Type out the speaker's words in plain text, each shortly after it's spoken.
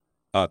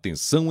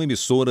Atenção,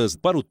 emissoras,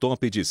 para o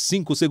top de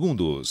 5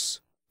 segundos.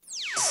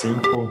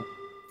 5,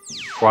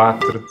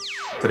 4,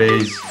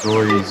 3,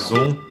 2, 1.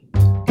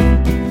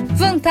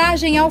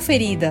 Vantagem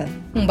Auferida.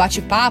 Um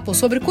bate-papo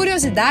sobre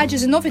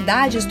curiosidades e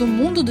novidades do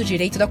mundo do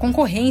direito da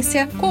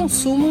concorrência,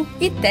 consumo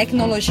e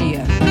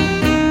tecnologia.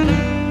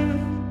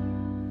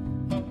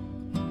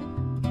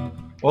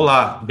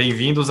 Olá,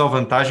 bem-vindos ao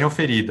Vantagem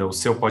Auferida, o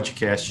seu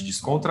podcast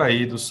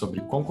descontraído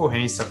sobre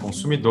concorrência,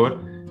 consumidor,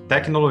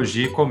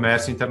 tecnologia e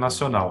comércio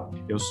internacional.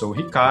 Eu sou o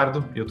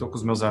Ricardo e eu estou com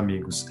os meus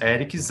amigos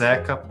Eric e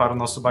Zeca para o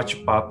nosso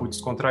bate-papo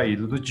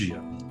descontraído do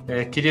dia.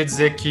 Queria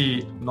dizer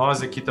que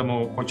nós aqui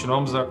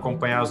continuamos a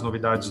acompanhar as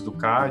novidades do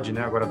CAD,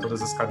 né? Agora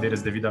todas as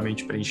cadeiras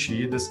devidamente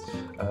preenchidas,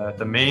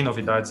 também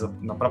novidades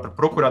na própria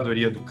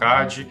Procuradoria do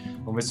CAD.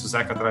 Vamos ver se o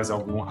Zeca traz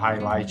algum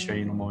highlight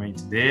aí no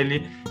momento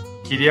dele.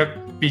 Queria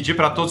pedir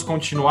para todos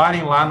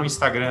continuarem lá no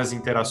Instagram as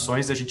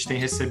interações, a gente tem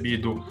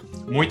recebido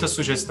muita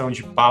sugestão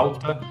de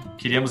pauta,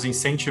 queríamos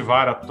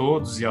incentivar a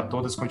todos e a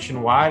todas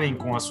continuarem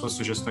com as suas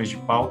sugestões de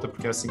pauta,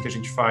 porque é assim que a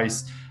gente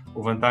faz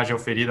o Vantagem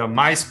Auferida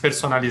mais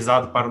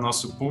personalizado para o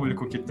nosso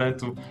público que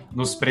tanto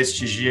nos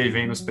prestigia e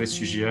vem nos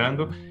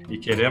prestigiando, e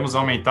queremos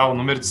aumentar o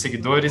número de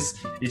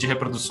seguidores e de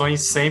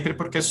reproduções sempre,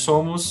 porque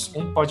somos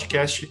um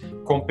podcast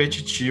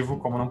competitivo,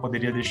 como não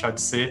poderia deixar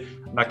de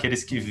ser,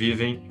 daqueles que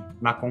vivem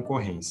na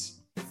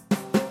concorrência.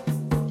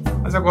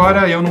 Mas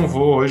agora eu não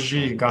vou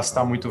hoje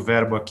gastar muito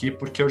verbo aqui,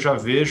 porque eu já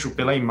vejo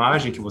pela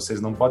imagem que vocês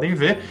não podem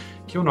ver,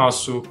 que o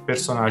nosso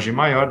personagem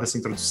maior dessa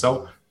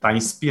introdução está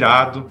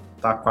inspirado,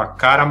 está com a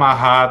cara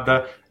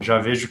amarrada, já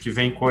vejo que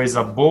vem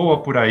coisa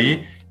boa por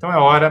aí. Então é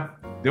hora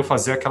de eu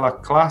fazer aquela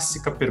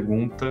clássica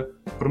pergunta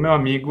para o meu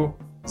amigo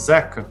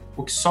Zeca: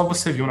 o que só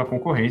você viu na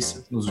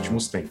concorrência nos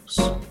últimos tempos?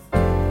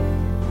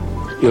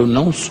 Eu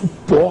não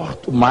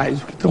suporto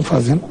mais o que estão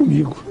fazendo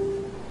comigo.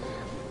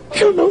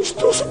 Eu não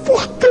estou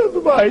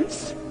suportando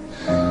mais.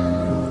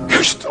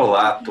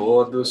 Olá a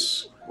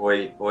todos.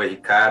 Oi,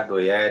 Ricardo.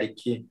 Oi,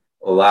 Eric.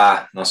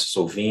 Olá, nossos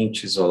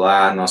ouvintes.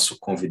 Olá, nosso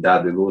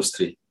convidado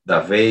ilustre da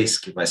vez,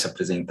 que vai se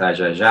apresentar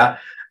já já.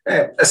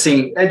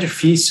 É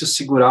difícil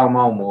segurar o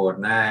mau humor,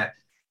 né?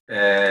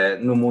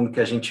 No mundo que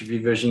a gente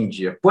vive hoje em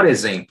dia. Por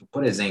exemplo,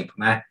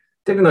 né?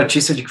 Teve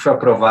notícia de que foi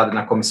aprovado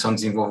na Comissão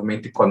de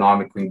Desenvolvimento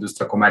Econômico,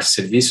 Indústria, Comércio e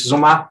Serviços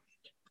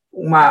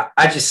uma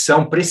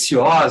adição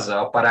preciosa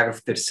ao parágrafo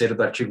 3º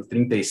do artigo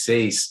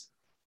 36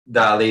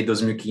 da Lei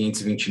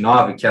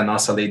 2.529, que é a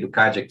nossa lei do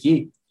CAD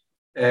aqui,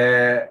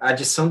 a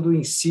adição do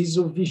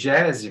inciso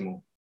 20º,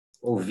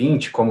 ou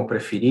 20, como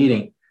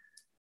preferirem,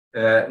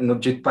 no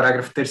dito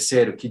parágrafo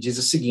 3º, que diz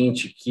o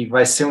seguinte, que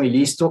vai ser um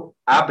ilícito,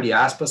 abre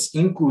aspas,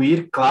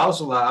 incluir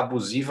cláusula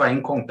abusiva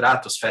em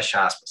contratos,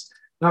 fecha aspas.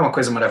 Não é uma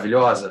coisa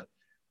maravilhosa?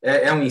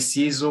 É um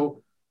inciso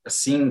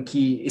assim,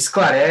 que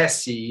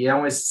esclarece e é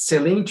um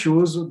excelente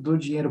uso do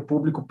dinheiro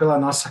público pela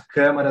nossa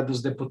Câmara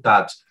dos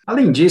Deputados.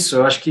 Além disso,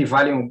 eu acho que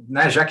vale,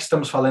 né, já que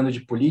estamos falando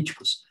de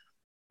políticos,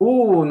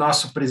 o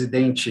nosso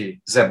presidente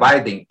Zé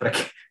Biden,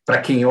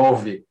 para quem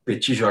ouve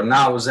Petit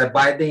Jornal, o Zé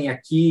Biden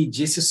aqui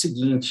disse o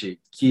seguinte,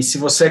 que se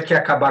você quer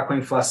acabar com a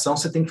inflação,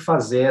 você tem que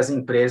fazer as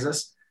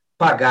empresas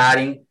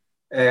pagarem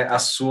a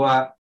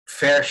sua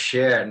fair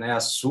share, né,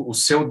 o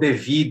seu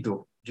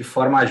devido de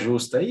forma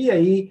justa. E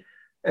aí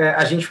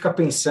a gente fica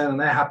pensando,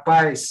 né,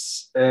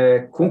 rapaz,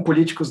 com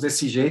políticos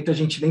desse jeito a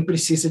gente nem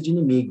precisa de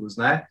inimigos,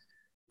 né,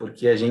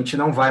 porque a gente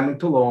não vai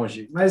muito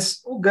longe.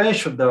 Mas o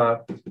gancho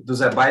do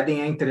Zé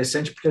Biden é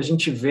interessante porque a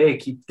gente vê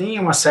que tem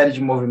uma série de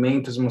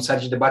movimentos, uma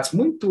série de debates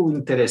muito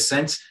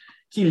interessantes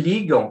que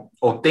ligam,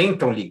 ou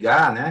tentam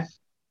ligar, né,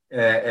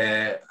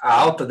 a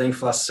alta da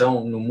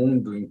inflação no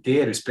mundo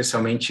inteiro,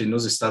 especialmente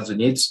nos Estados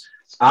Unidos,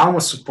 a um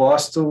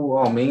suposto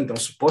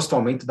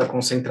aumento da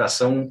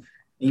concentração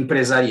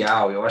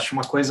empresarial. Eu acho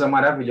uma coisa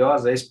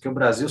maravilhosa isso, porque o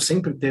Brasil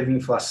sempre teve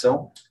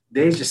inflação,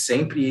 desde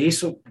sempre, e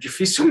isso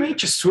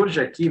dificilmente surge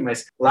aqui,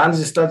 mas lá nos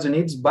Estados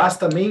Unidos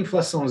basta meia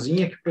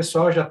inflaçãozinha que o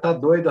pessoal já está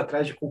doido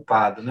atrás de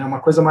culpado, né? Uma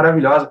coisa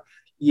maravilhosa.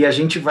 E a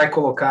gente vai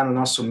colocar no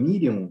nosso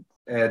Medium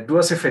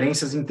duas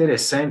referências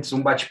interessantes,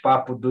 um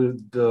bate-papo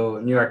do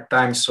New York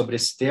Times sobre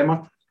esse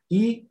tema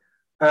e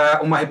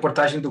uma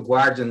reportagem do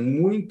Guardian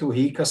muito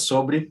rica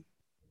sobre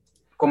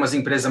como as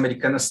empresas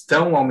americanas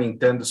estão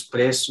aumentando os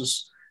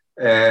preços,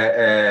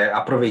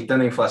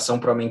 aproveitando a inflação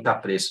para aumentar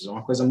preços. É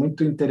uma coisa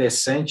muito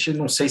interessante,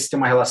 não sei se tem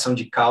uma relação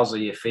de causa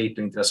e efeito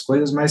entre as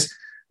coisas, mas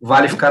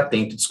vale ficar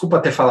atento.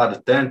 Desculpa ter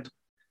falado tanto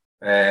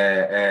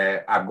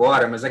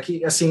agora, mas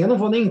aqui, assim, eu não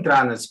vou nem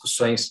entrar nas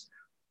discussões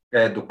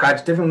do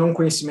CAD. Teve um não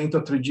conhecimento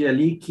outro dia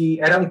ali,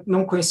 que era um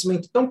não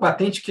conhecimento tão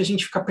patente que a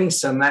gente fica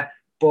pensando, né?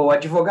 Pô, o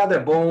advogado é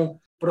bom,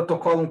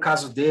 protocola um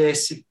caso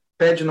desse,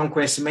 pede não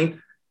conhecimento,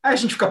 aí a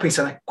gente fica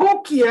pensando, né,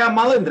 qual que é a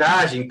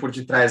malandragem por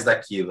detrás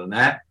daquilo,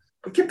 né?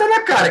 Porque tá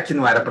na cara que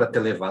não era para ter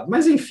levado.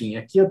 Mas, enfim,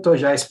 aqui eu estou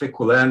já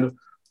especulando,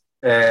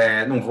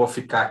 não vou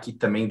ficar aqui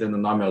também dando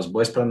nome aos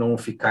bois para não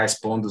ficar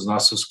expondo os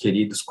nossos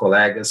queridos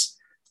colegas,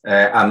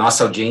 a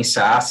nossa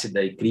audiência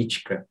ácida e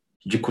crítica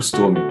de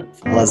costume.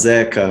 Fala,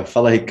 Zeca.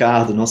 Fala,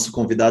 Ricardo, nosso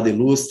convidado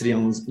ilustre,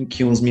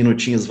 que uns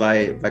minutinhos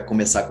vai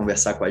começar a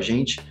conversar com a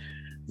gente.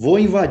 Vou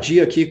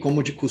invadir aqui,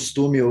 como de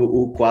costume,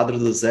 o quadro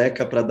do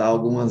Zeca para dar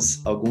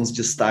alguns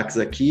destaques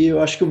aqui. Eu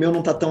acho que o meu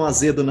não está tão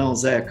azedo, não,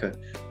 Zeca.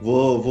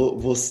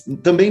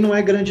 Também não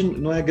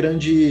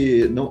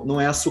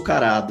é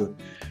açucarado.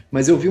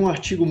 Mas eu vi um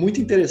artigo muito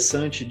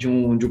interessante de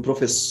um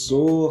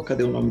professor,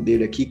 cadê o nome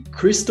dele aqui?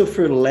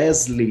 Christopher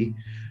Leslie,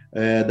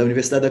 da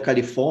Universidade da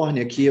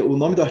Califórnia, que o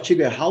nome do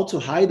artigo é How to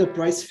Hide a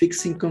Price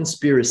Fixing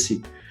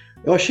Conspiracy.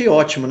 Eu achei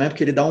ótimo, né?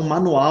 Porque ele dá um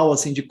manual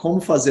assim, de como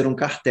fazer um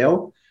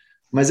cartel,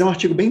 mas é um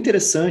artigo bem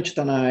interessante,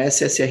 está na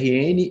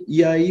SSRN,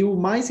 e aí o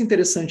mais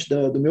interessante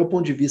do meu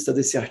ponto de vista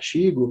desse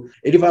artigo,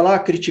 ele vai lá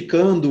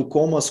criticando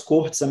como as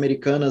cortes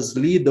americanas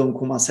lidam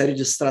com uma série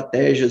de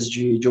estratégias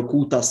de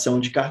ocultação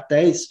de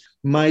cartéis,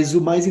 mas o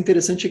mais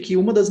interessante é que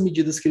uma das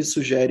medidas que ele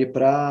sugere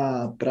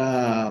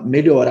para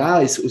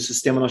melhorar o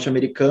sistema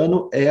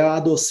norte-americano é a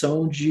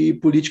adoção de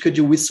política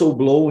de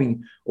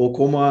whistleblowing, ou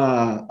como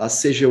a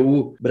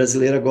CGU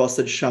brasileira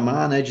gosta de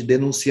chamar, né, de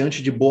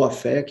denunciante de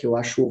boa-fé, que eu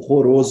acho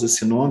horroroso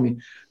esse nome,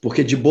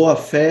 porque de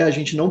boa-fé a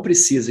gente não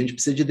precisa, a gente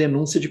precisa de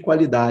denúncia de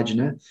qualidade,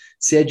 né?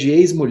 Se é de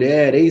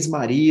ex-mulher,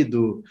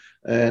 ex-marido,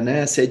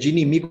 né, se é de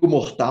inimigo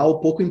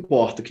mortal, pouco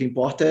importa, o que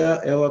importa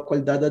é a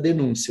qualidade da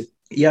denúncia.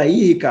 E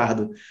aí,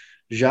 Ricardo,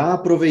 já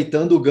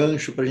aproveitando o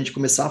gancho para a gente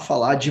começar a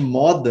falar de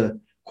moda,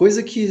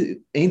 coisa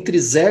que entre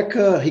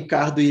Zeca,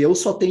 Ricardo e eu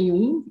só tem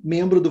um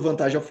membro do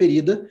Vantagem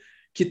Auferida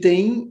que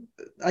tem...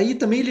 Aí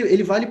também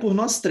ele vale por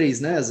nós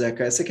três, né,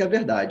 Zeca? Essa que é a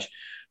verdade.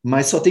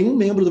 Mas só tem um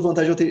membro do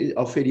Vantagem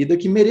Auferida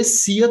que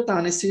merecia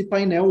estar nesse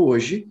painel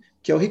hoje,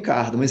 que é o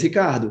Ricardo. Mas,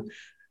 Ricardo,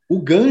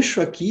 o gancho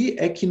aqui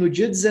é que no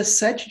dia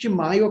 17 de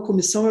maio a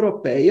Comissão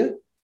Europeia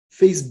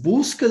fez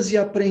buscas e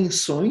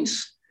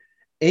apreensões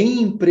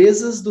em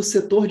empresas do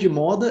setor de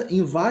moda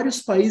em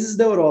vários países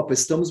da Europa.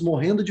 Estamos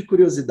morrendo de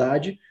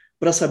curiosidade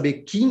para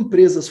saber que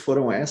empresas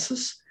foram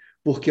essas,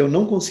 porque eu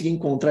não consegui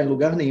encontrar em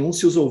lugar nenhum.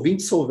 Se os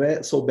ouvintes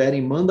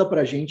souberem, manda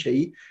para a gente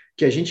aí,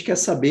 que a gente quer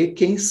saber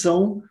quem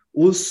são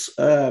os,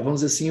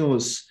 vamos dizer assim,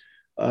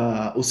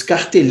 os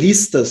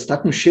cartelistas. Está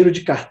com cheiro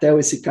de cartel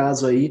esse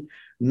caso aí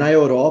na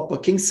Europa.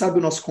 Quem sabe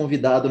o nosso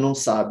convidado não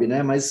sabe,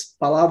 né? Mas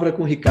palavra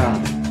com o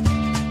Ricardo.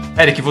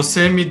 Eric,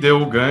 você me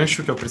deu o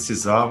gancho que eu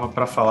precisava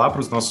para falar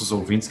para os nossos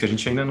ouvintes que a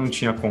gente ainda não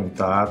tinha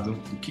contado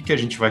o que a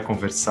gente vai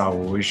conversar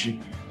hoje.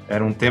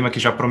 Era um tema que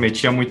já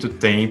prometia há muito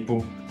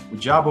tempo. O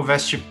diabo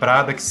veste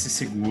Prada que se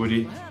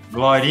segure,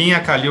 Glorinha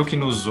Calil que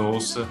nos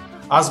ouça,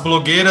 as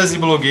blogueiras e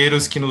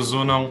blogueiros que nos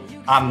unam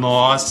a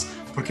nós,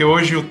 porque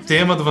hoje o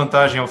tema do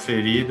Vantagem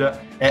Auferida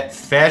é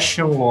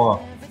Fashion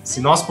Law.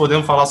 Se nós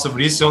podemos falar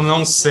sobre isso, eu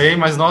não sei,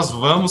 mas nós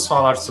vamos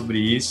falar sobre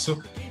isso.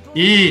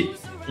 E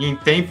em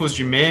tempos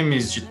de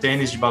memes, de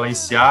tênis de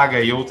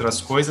Balenciaga e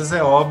outras coisas,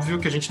 é óbvio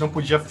que a gente não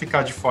podia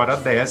ficar de fora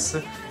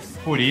dessa.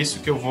 Por isso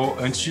que eu vou,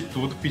 antes de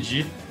tudo,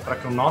 pedir para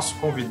que o nosso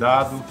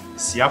convidado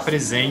se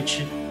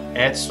apresente.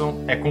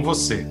 Edson, é com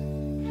você.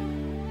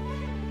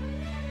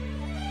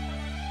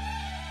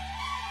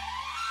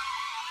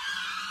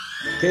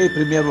 Ok, em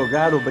primeiro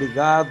lugar,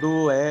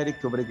 obrigado,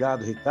 Eric,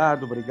 obrigado,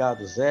 Ricardo,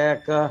 obrigado,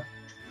 Zeca,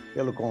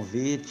 pelo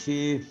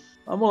convite.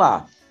 Vamos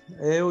lá,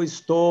 eu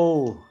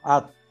estou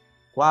há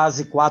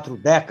quase 4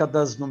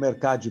 décadas no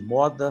mercado de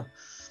moda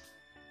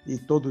e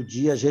todo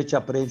dia a gente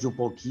aprende um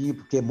pouquinho,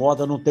 porque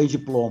moda não tem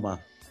diploma.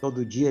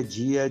 Todo dia é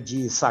dia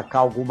de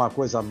sacar alguma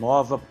coisa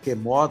nova, porque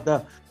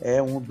moda é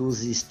um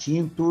dos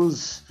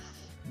instintos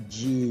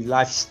de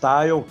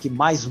lifestyle que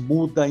mais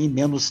muda em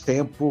menos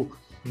tempo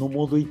no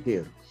mundo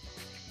inteiro.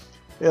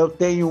 Eu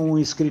tenho um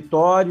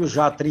escritório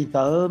já há 30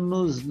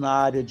 anos na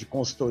área de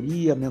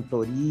consultoria,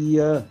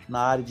 mentoria,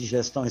 na área de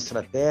gestão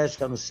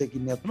estratégica, no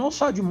segmento não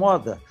só de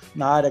moda,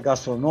 na área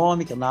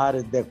gastronômica, na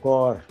área de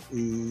decor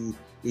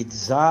e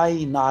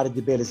design, na área de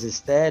beleza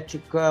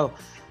estética,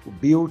 o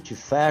beauty,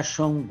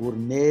 fashion,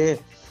 gourmet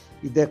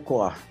e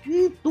decor.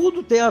 E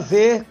tudo tem a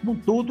ver com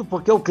tudo,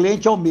 porque o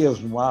cliente é o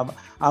mesmo.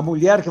 A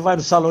mulher que vai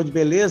no salão de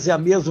beleza é a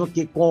mesma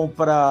que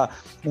compra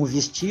um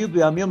vestido,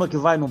 é a mesma que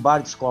vai no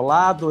bar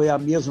descolado, é a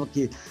mesma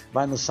que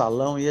vai no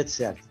salão e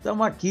etc.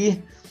 Estamos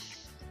aqui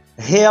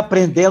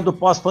reaprendendo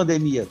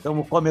pós-pandemia.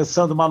 Estamos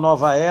começando uma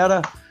nova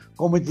era,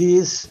 como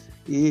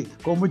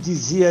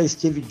dizia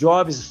Steve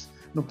Jobs,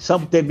 não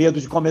precisamos ter medo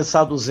de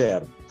começar do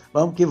zero.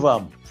 Vamos que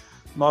vamos.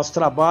 Nosso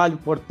trabalho,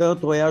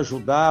 portanto, é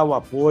ajudar o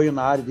apoio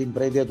na área de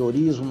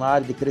empreendedorismo, na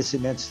área de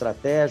crescimento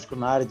estratégico,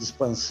 na área de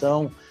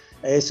expansão.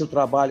 É esse o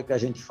trabalho que a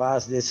gente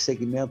faz nesse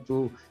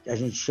segmento que a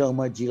gente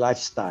chama de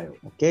lifestyle,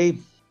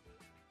 ok?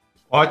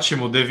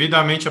 Ótimo,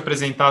 devidamente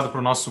apresentado para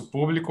o nosso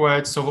público,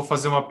 Edson. Eu vou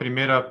fazer uma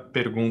primeira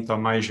pergunta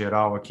mais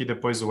geral aqui,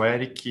 depois o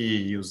Eric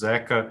e o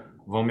Zeca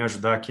vão me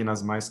ajudar aqui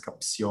nas mais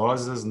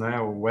capciosas, né?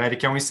 O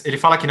Eric ele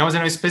fala que não, mas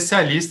ele é um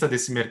especialista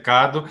desse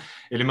mercado.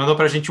 Ele mandou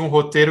para a gente um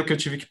roteiro que eu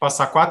tive que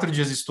passar 4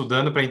 dias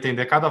estudando para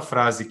entender cada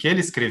frase que ele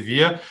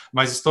escrevia,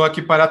 mas estou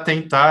aqui para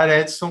tentar,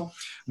 Edson.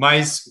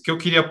 Mas o que eu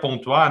queria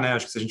pontuar, né?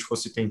 Acho que se a gente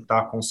fosse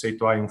tentar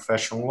conceituar em um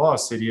fashion law,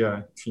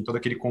 seria, enfim, todo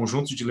aquele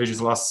conjunto de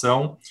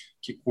legislação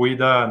que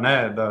cuida,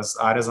 né, das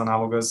áreas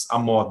análogas à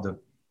moda,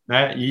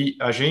 né? E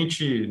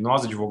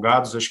nós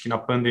advogados, acho que na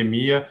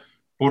pandemia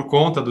por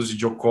conta dos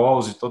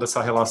videocalls e toda essa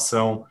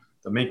relação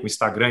também com o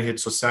Instagram e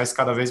redes sociais,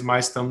 cada vez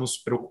mais estamos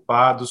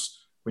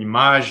preocupados com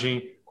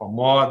imagem, com a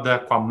moda,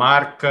 com a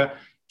marca.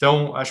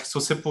 Então, acho que se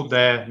você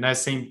puder, né,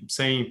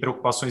 sem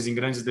preocupações em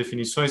grandes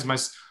definições,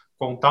 mas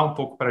contar um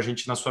pouco para a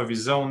gente na sua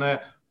visão,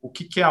 né, o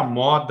que é a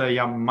moda e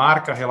a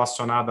marca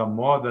relacionada à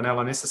moda, né,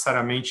 ela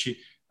necessariamente,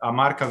 a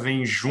marca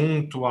vem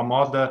junto, a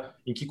moda,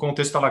 em que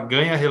contexto ela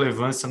ganha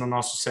relevância no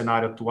nosso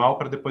cenário atual,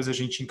 para depois a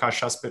gente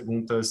encaixar as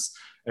perguntas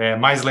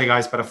mais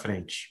legais para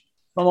frente.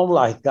 Então, vamos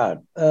lá,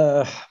 Ricardo.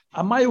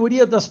 A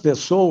maioria das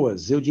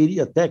pessoas, eu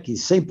diria até que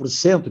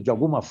 100% de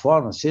alguma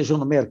forma, seja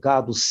no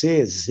mercado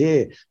C,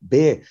 Z,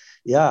 B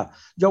e A,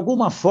 de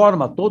alguma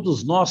forma,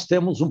 todos nós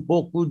temos um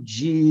pouco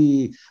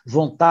de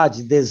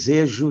vontade,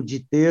 desejo de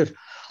ter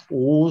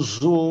o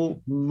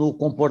uso no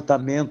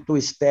comportamento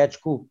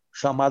estético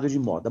chamado de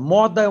moda.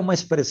 Moda é uma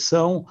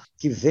expressão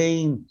que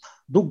vem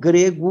do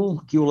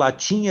grego, que o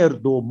latim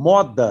herdou.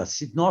 Moda,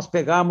 se nós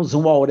pegarmos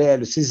um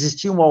Aurélio, se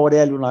existia um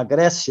Aurélio na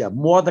Grécia,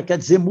 moda quer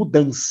dizer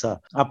mudança.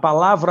 A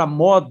palavra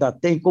moda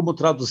tem como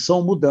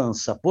tradução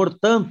mudança.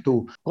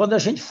 Portanto, quando a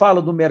gente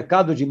fala do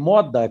mercado de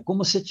moda, é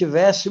como se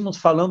estivéssemos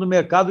falando do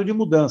mercado de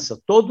mudança.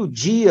 Todo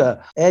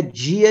dia é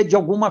dia de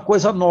alguma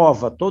coisa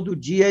nova, todo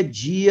dia é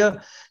dia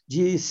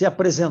de se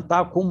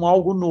apresentar como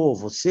algo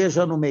novo,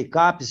 seja no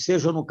make-up,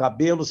 seja no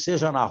cabelo,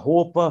 seja na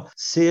roupa,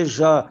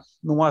 seja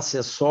num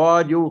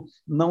acessório,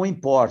 não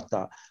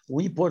importa.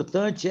 O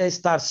importante é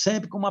estar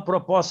sempre com uma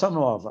proposta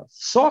nova.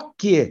 Só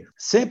que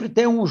sempre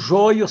tem um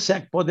joio, se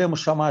é que podemos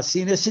chamar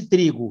assim, nesse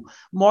trigo.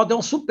 Moda é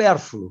um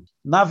supérfluo.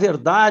 Na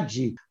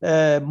verdade,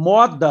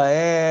 moda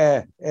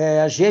é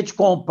a gente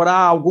comprar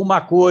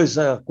alguma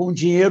coisa com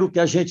dinheiro que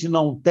a gente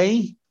não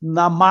tem,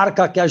 na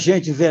marca que a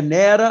gente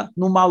venera,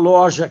 numa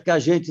loja que a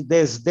gente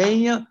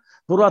desdenha,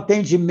 por um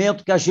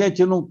atendimento que a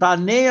gente não está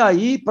nem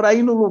aí, para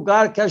ir no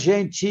lugar que a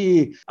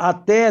gente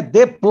até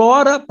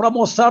deplora, para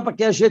mostrar para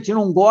quem a gente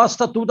não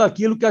gosta tudo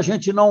aquilo que a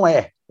gente não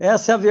é.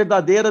 Essa é a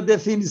verdadeira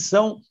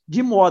definição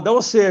de moda.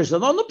 Ou seja,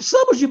 nós não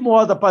precisamos de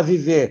moda para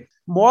viver.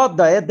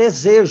 Moda é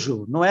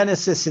desejo, não é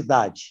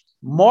necessidade.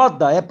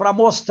 Moda é para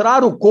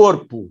mostrar o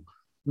corpo,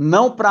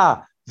 não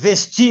para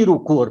vestir o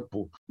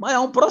corpo. Mas é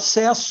um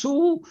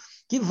processo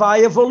que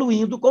vai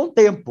evoluindo com o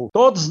tempo.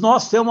 Todos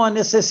nós temos uma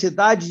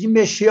necessidade de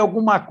mexer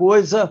alguma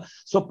coisa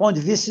do ponto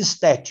de vista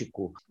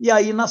estético. E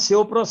aí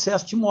nasceu o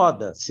processo de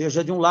moda,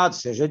 seja de um lado,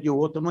 seja de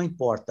outro, não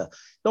importa.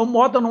 Então,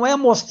 moda não é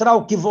mostrar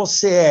o que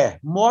você é,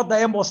 moda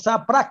é mostrar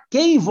para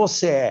quem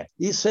você é.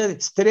 Isso é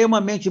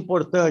extremamente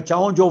importante,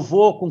 aonde eu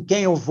vou, com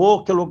quem eu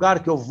vou, que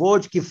lugar que eu vou,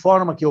 de que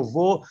forma que eu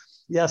vou,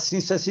 e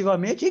assim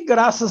sucessivamente. E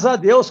graças a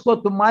Deus,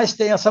 quanto mais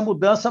tem essa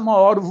mudança,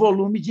 maior o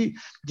volume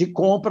de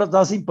compra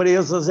das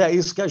empresas, é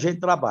isso que a gente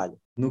trabalha.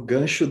 No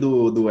gancho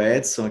do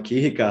Edson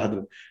aqui,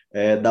 Ricardo,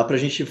 dá para a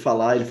gente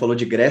falar, ele falou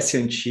de Grécia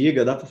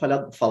Antiga, dá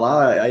para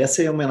falar, aí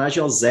essa é homenagem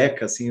ao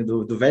Zeca, assim,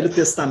 do Velho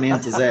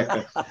Testamento,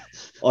 Zeca.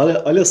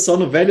 Olha só,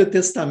 no Velho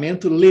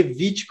Testamento,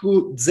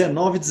 Levítico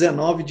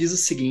 19:19 diz o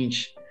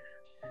seguinte: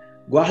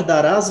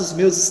 guardarás os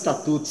meus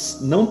estatutos,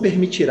 não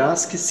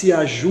permitirás que se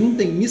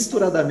ajuntem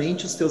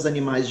misturadamente os teus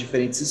animais de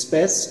diferentes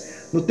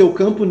espécies, no teu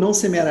campo não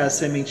semearás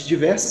sementes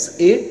diversas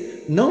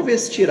e não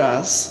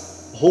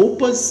vestirás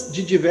roupas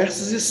de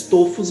diversos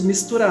estofos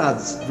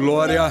misturados.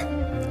 Glória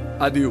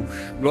a Deus,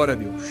 glória a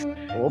Deus.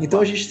 Opa.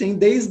 Então a gente tem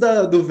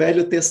desde do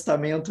Velho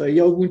Testamento aí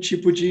algum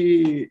tipo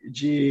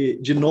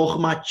de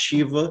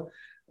normativa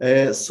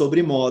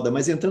sobre moda,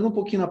 mas entrando um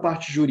pouquinho na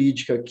parte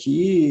jurídica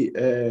aqui,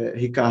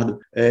 Ricardo,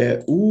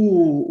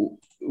 o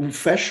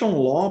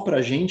Fashion Law para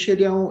a gente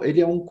ele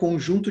é um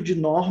conjunto de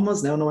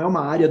normas, né? Não é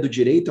uma área do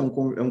direito, é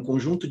um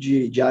conjunto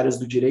de áreas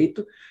do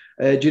direito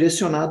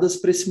direcionadas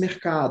para esse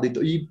mercado.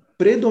 E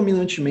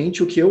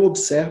predominantemente o que eu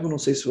observo, não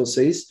sei se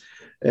vocês,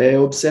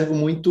 eu observo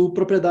muito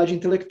propriedade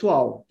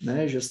intelectual,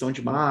 né? Gestão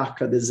de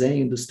marca,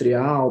 desenho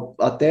industrial,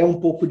 até um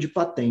pouco de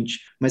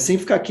patente. Mas sem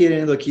ficar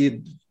querendo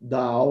aqui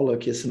dar aula,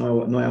 que essa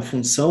não é a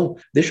função,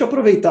 deixa eu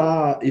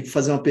aproveitar e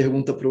fazer uma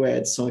pergunta para o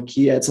Edson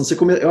aqui. Edson,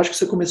 eu acho que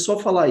você começou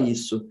a falar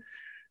isso.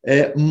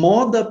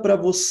 Moda para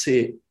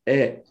você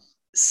é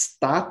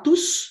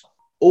status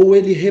ou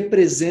ele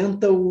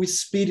representa o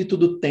espírito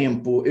do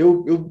tempo?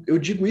 Eu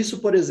digo isso,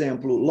 por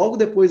exemplo, logo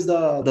depois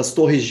das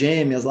Torres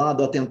Gêmeas, lá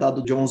do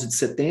atentado de 11 de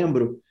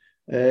setembro,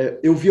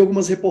 eu vi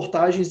algumas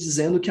reportagens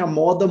dizendo que a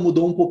moda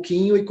mudou um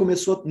pouquinho e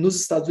nos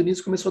Estados Unidos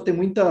começou a ter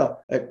muita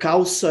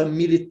calça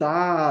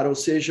militar, ou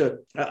seja,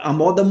 a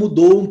moda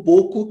mudou um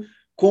pouco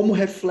como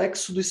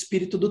reflexo do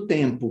espírito do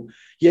tempo.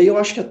 E aí eu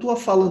acho que a tua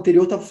fala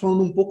anterior estava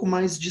falando um pouco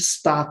mais de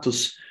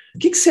status. O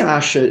que você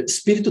acha?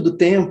 Espírito do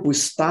tempo,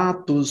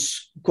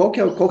 status, qual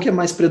que é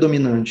mais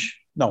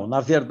predominante? Não,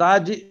 na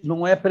verdade,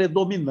 não é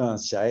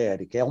predominância,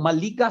 Érica, é uma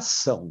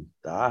ligação,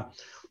 tá?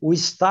 O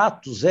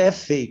status é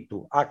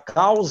efeito, a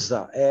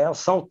causa é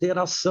essa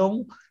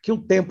alteração que o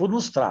tempo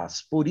nos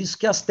traz. Por isso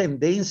que as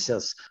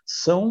tendências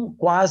são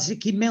quase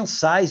que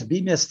mensais,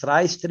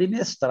 bimestrais,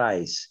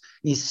 trimestrais,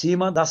 em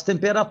cima das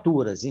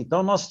temperaturas.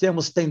 Então, nós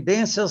temos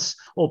tendências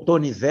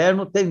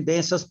outono-inverno,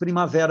 tendências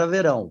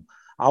primavera-verão.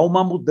 há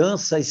uma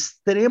mudança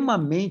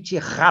extremamente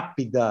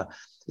rápida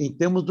em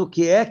termos do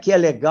que é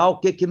legal, o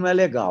que não é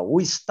legal.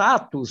 O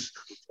status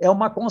é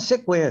uma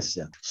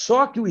consequência,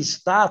 só que o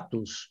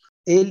status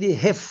ele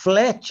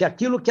reflete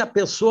aquilo que a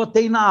pessoa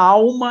tem na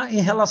alma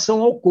em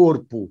relação ao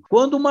corpo.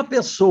 Quando uma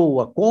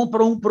pessoa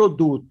compra um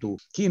produto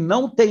que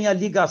não tem a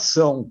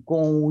ligação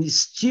com o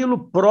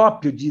estilo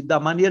próprio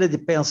da maneira de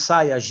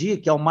pensar e agir,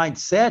 que é o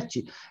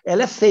mindset,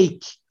 ela é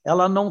fake.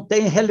 Ela não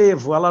tem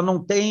relevo, ela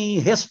não tem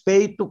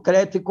respeito,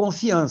 crédito e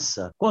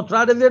confiança. O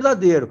contrário é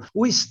verdadeiro.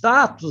 O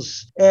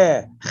status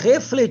é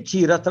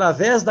refletir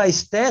através da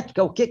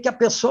estética o que a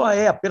pessoa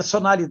é, a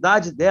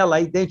personalidade dela,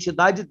 a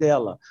identidade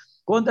dela.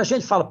 Quando a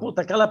gente fala,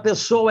 puta, aquela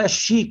pessoa é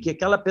chique,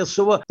 aquela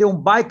pessoa tem um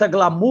baita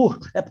glamour,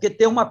 é porque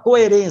tem uma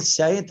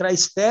coerência entre a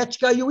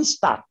estética e o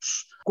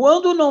status.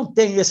 Quando não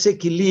tem esse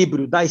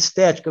equilíbrio da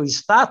estética e o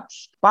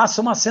status,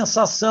 passa uma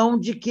sensação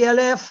de que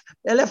ela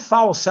é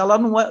falsa,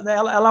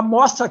 ela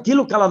mostra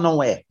aquilo que ela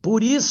não é.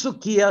 Por isso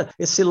que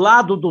esse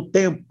lado do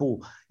tempo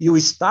e o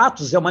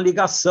status é uma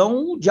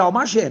ligação de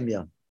alma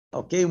gêmea.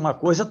 Ok? Uma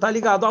coisa está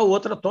ligada à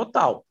outra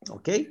total.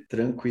 Ok?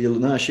 Tranquilo.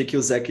 Não, achei que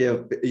o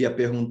Zeca ia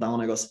perguntar um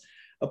negócio.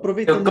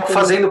 Eu estou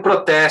fazendo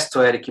protesto,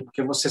 Eric,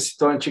 porque você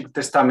citou o Antigo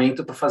Testamento,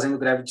 eu estou fazendo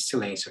greve de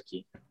silêncio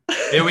aqui.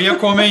 Eu ia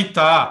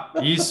comentar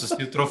isso,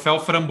 se o troféu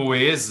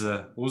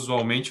framboesa,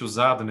 usualmente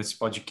usado nesse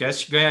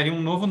podcast, ganharia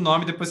um novo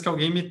nome depois que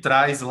alguém me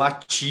traz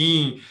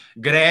latim,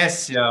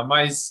 Grécia,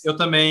 mas eu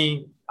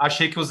também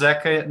achei que o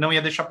Zeca não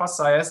ia deixar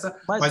passar essa,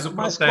 mas o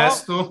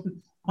protesto...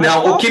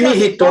 Não, o que me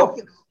irritou...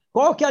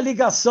 Qual que é a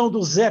ligação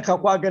do Zeca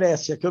com a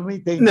Grécia, que eu não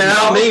entendi?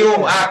 Não,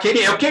 nenhum.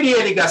 Eu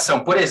queria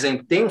ligação. Por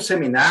exemplo, tem uns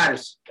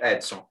seminários,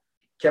 Edson,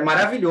 que é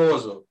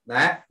maravilhoso,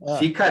 né?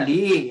 Fica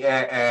ali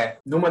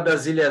numa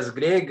das ilhas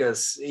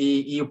gregas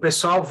e o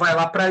pessoal vai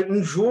lá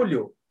em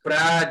julho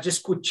para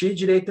discutir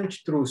direito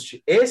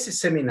antitrust. Esse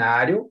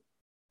seminário,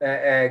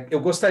 eu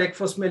gostaria que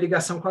fosse uma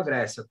ligação com a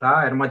Grécia,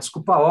 tá? Era uma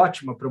desculpa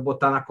ótima para eu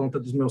botar na conta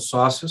dos meus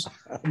sócios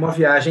uma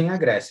viagem à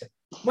Grécia.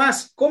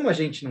 Mas, como a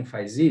gente não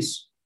faz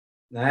isso,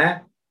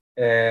 né?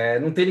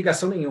 Não tem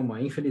ligação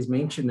nenhuma,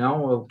 infelizmente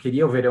não. Eu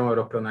queria o verão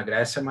europeu na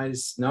Grécia,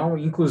 mas não,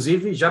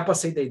 inclusive já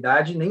passei da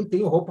idade e nem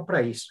tenho roupa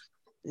para isso.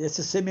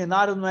 Esse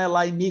seminário não é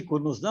lá em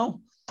Mykonos, não?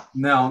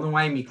 Não, não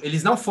é em Mykonos.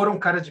 Eles não foram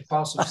cara de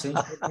pau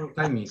suficiente para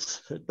colocar em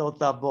Mykonos. Então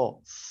tá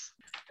bom.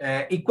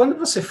 E quando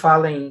você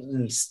fala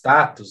em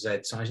status,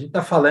 Edson, a gente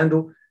está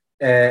falando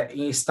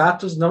em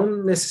status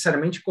não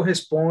necessariamente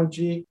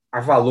corresponde a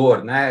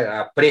valor, né,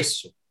 a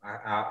preço.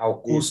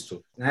 Ao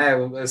custo, né?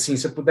 Assim,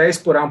 se eu puder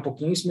explorar um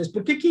pouquinho isso, mas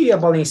por que a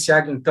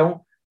Balenciaga,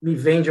 então, me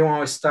vende um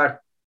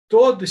All-Star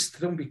todo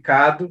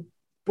estrambicado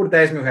por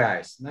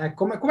R$10.000, né?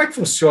 Como é que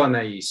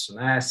funciona isso,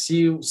 né?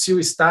 Se o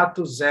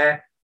status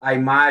é a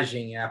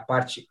imagem, é a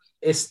parte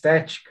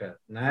estética,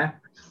 né?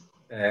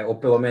 Ou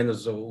pelo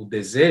menos o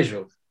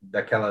desejo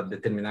daquela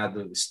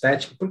determinada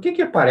estética, por que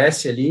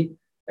aparece ali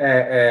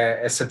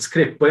essa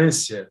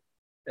discrepância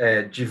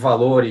de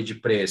valor e de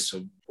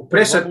preço? O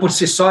preço por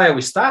si só é o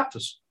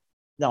status?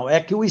 Não,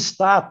 é que o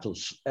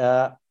status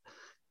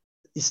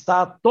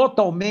está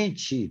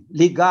totalmente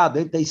ligado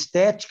entre a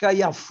estética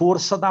e a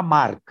força da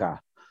marca.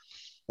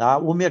 Tá?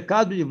 O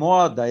mercado de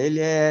moda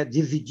ele é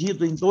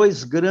dividido em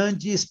dois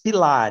grandes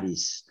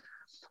pilares: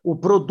 o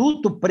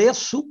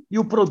produto-preço e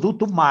o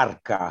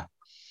produto-marca.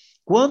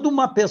 Quando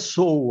uma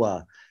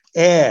pessoa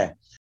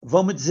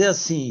vamos dizer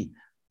assim,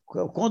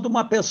 quando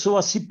uma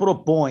pessoa se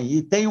propõe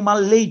e tem uma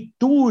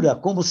leitura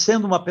como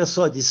sendo uma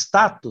pessoa de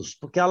status,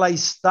 porque ela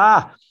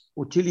está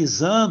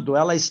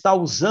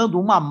usando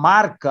uma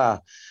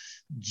marca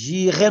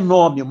de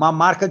renome, uma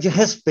marca de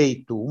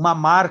respeito, uma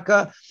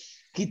marca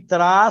que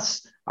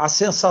traz a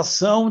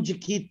sensação de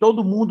que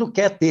todo mundo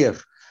quer ter.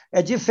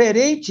 É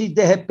diferente,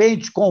 de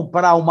repente,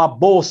 comprar uma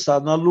bolsa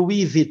na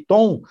Louis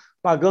Vuitton,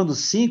 pagando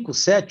 5,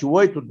 7,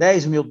 8,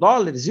 10 mil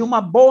dólares, e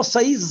uma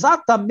bolsa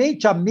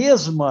exatamente a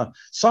mesma,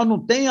 só não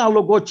tem a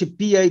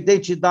logotipia, a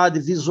identidade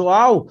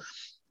visual,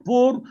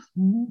 por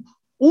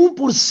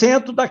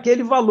 1%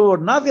 daquele valor.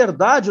 Na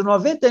verdade,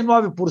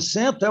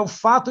 99% é o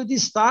fato de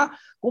estar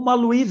com uma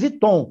Louis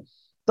Vuitton.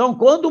 Então,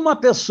 quando uma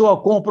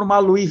pessoa compra uma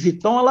Louis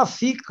Vuitton, ela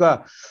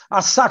fica...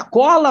 A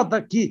sacola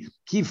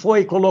que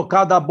foi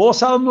colocada a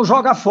bolsa, ela não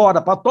joga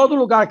fora. Para todo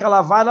lugar que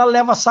ela vai, ela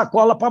leva a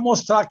sacola para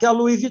mostrar que é a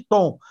Louis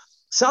Vuitton.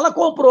 Se ela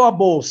comprou a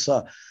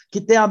bolsa que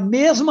tem a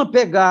mesma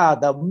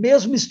pegada, a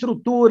mesma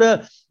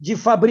estrutura de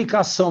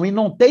fabricação e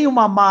não tem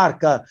uma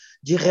marca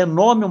de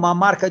renome, uma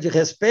marca de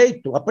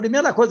respeito, a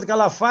primeira coisa que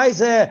ela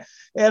faz é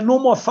não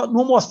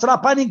mostrar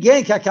para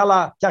ninguém que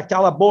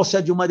aquela bolsa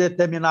é de uma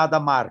determinada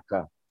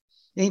marca.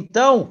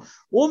 Então,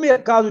 o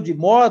mercado de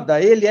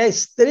moda ele é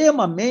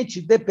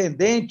extremamente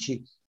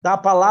dependente da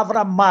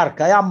palavra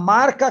marca. A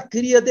marca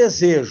cria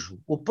desejo.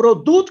 O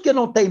produto que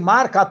não tem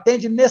marca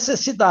atende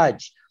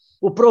necessidade.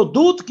 O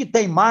produto que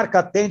tem marca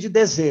atende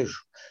desejo.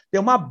 Tem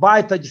uma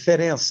baita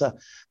diferença.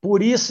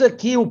 Por isso é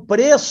que o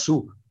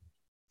preço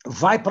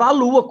vai para a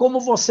lua, como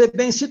você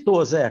bem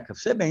citou, Zeca.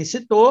 Você bem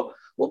citou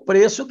o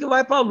preço que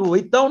vai para a lua.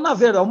 Então, na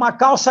verdade, uma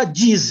calça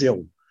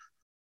diesel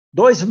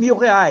R$2.000,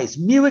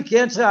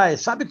 R$1.500.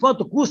 Sabe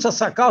quanto custa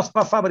essa calça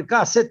para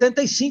fabricar?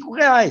 R$75.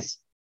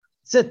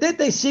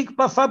 R$75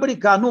 para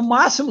fabricar, no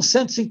máximo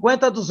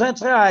R$150 a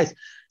R$200.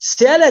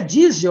 Se ela é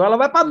diesel, ela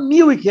vai para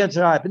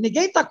R$1.500.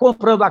 Ninguém está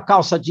comprando a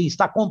calça jeans,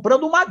 está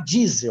comprando uma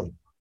diesel.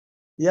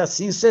 E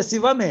assim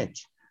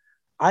sucessivamente.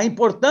 A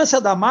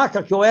importância da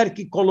marca, que o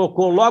Eric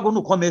colocou logo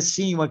no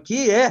comecinho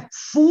aqui, é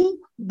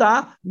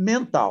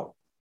fundamental.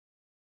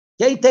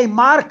 Quem tem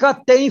marca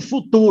tem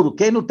futuro,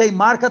 quem não tem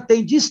marca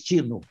tem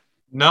destino.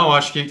 Não,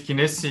 acho que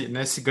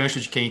nesse gancho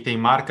de quem tem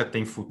marca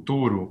tem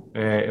futuro,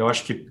 eu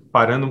acho que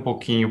parando um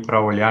pouquinho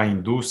para olhar a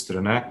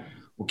indústria, né,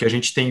 o que a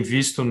gente tem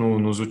visto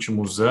nos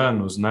últimos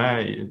anos,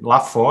 né, lá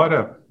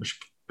fora, acho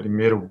que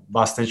primeiro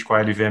bastante com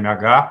a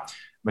LVMH,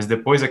 mas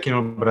depois aqui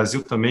no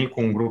Brasil também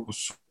com o grupo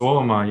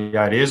Soma e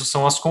Arezzo,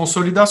 são as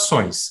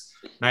consolidações,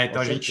 né?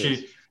 Então a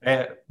gente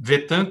vê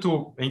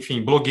tanto,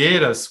 enfim,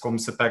 blogueiras, como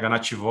você pega a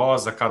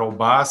Nativosa, Carol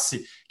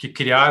Bassi, que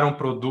criaram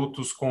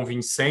produtos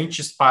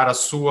convincentes para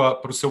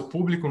o seu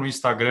público no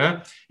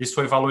Instagram. Isso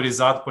foi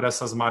valorizado por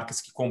essas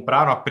marcas que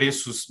compraram a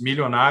preços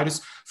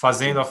milionários,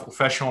 fazendo o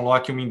Fashion Law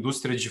aqui uma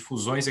indústria de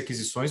fusões e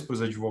aquisições para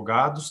os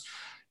advogados.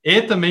 E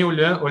também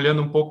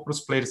olhando um pouco para os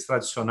players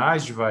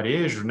tradicionais de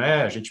varejo,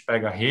 né? A gente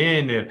pega a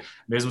Renner,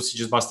 mesmo se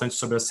diz bastante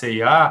sobre a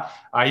C&A,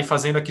 aí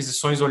fazendo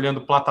aquisições,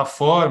 olhando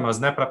plataformas,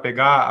 né? Para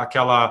pegar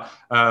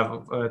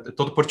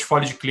todo o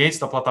portfólio de clientes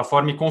da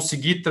plataforma e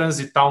conseguir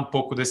transitar um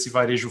pouco desse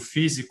varejo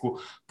físico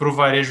para o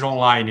varejo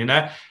online,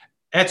 né?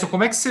 Edson,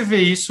 como é que você vê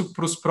isso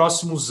para os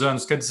próximos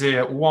anos? Quer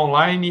dizer, o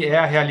online é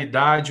a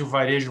realidade, o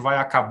varejo vai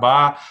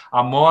acabar,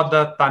 a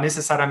moda está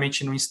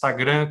necessariamente no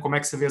Instagram, como é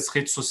que você vê as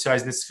redes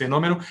sociais nesse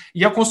fenômeno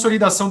e a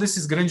consolidação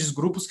desses grandes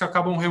grupos que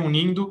acabam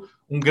reunindo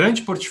um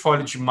grande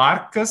portfólio de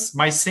marcas,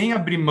 mas sem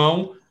abrir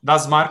mão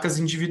das marcas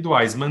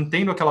individuais,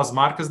 mantendo aquelas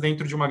marcas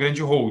dentro de uma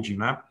grande holding,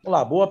 né?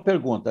 Olá, boa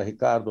pergunta,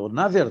 Ricardo.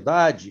 Na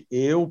verdade,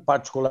 eu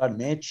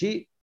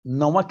particularmente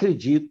não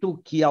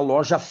acredito que a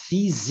loja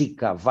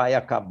física vai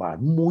acabar.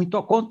 Muito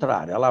ao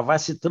contrário, ela vai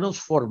se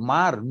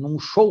transformar num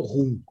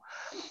showroom.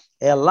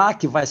 É lá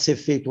que vai ser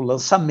feito o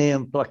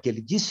lançamento,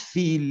 aquele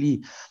desfile,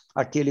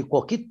 aquele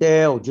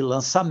coquetel de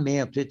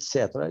lançamento,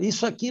 etc.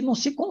 Isso aqui não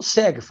se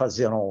consegue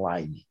fazer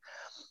online.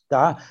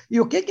 Tá?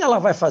 E o que ela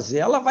vai fazer?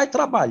 Ela vai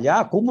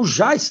trabalhar, como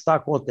já está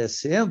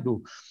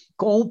acontecendo,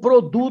 com o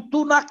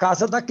produto na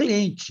casa da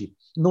cliente.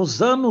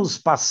 Nos anos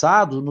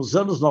passados, nos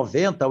anos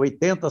 90,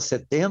 80,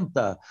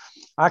 70,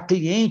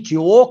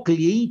 o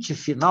cliente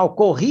final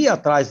corria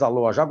atrás da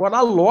loja. Agora,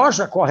 a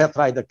loja corre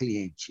atrás da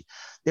cliente.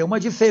 Tem uma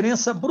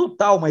diferença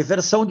brutal, uma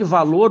inversão de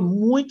valor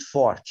muito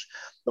forte.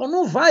 Então,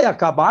 não vai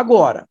acabar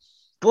agora.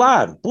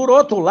 Claro, por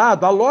outro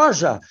lado, a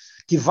loja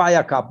que vai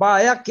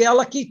acabar é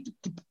aquela que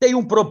tem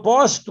um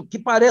propósito que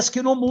parece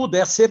que não muda,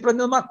 é sempre a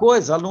mesma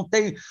coisa, ela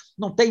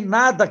não tem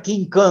nada que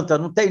encanta,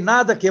 não tem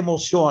nada que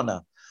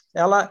emociona.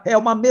 Ela é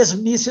uma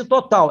mesmice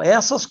total.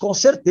 Essas, com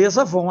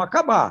certeza, vão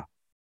acabar.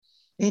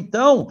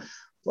 Então,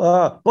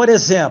 por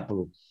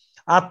exemplo,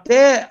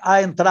 até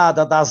a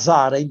entrada da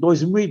Zara em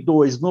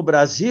 2002 no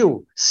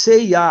Brasil,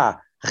 C&A,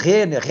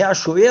 Renner,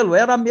 Riachuelo,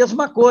 era a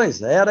mesma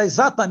coisa. Era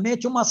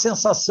exatamente uma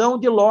sensação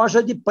de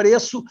loja de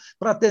preço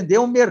para atender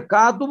um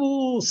mercado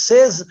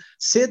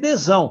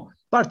CDzão.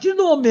 A partir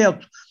do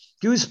momento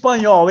que o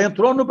espanhol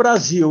entrou no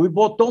Brasil e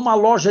botou uma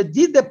loja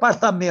de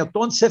departamento,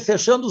 onde você,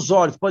 fechando os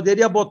olhos,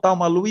 poderia botar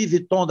uma Louis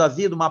Vuitton da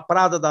vida, uma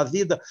Prada da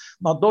vida,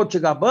 uma Dolce &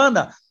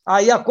 Gabbana,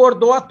 aí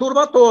acordou a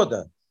turma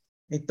toda.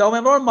 Então, é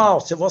normal.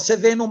 Se você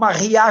vem numa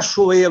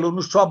Riachuelo,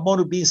 no Shopping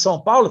Morumbi, em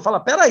São Paulo, fala,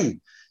 peraí,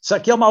 isso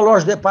aqui é uma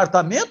loja de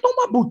departamento ou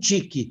uma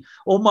boutique,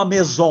 ou uma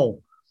maison?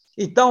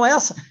 Então,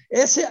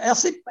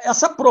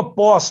 essa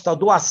proposta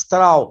do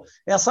astral,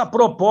 essa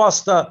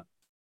proposta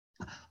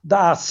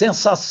da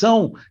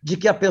sensação de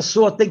que a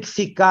pessoa tem que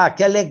ficar,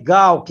 que é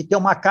legal, que tem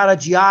uma cara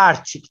de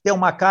arte, que tem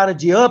uma cara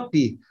de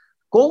up,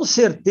 com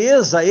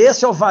certeza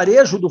esse é o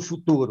varejo do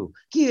futuro,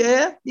 que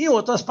é, em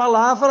outras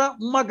palavras,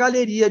 uma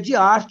galeria de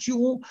arte,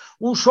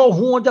 um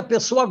showroom onde a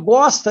pessoa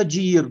gosta de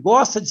ir,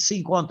 gosta de se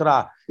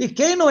encontrar. E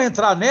quem não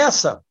entrar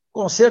nessa,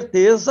 com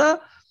certeza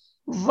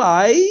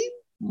vai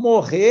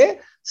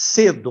morrer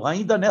cedo,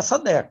 ainda nessa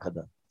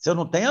década. Você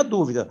não tenha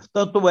dúvida.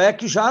 Tanto é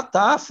que já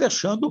está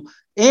fechando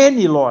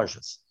N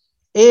lojas.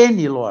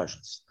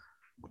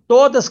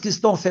 Todas que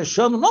estão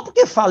fechando, não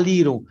porque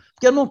faliram,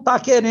 porque não está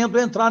querendo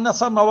entrar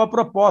nessa nova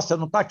proposta,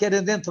 não está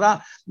querendo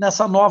entrar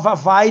nessa nova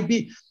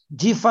vibe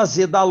de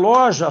fazer da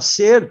loja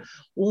ser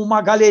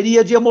uma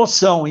galeria de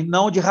emoção e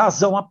não de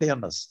razão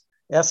apenas.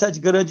 Essa é a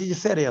grande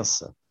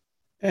diferença.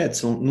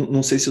 Edson,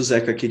 não sei se o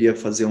Zeca queria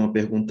fazer uma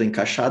pergunta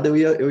encaixada,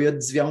 eu ia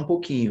desviar um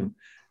pouquinho.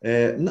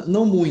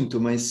 Não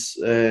muito, mas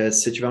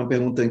se tiver uma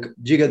pergunta...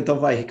 Diga, então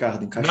vai,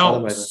 Ricardo, encaixada.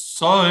 Não,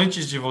 só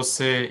antes de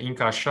você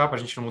encaixar, para a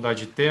gente não mudar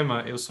de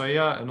tema, eu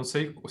não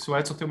sei se o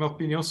Edson tem uma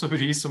opinião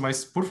sobre isso,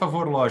 mas, por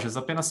favor, lojas,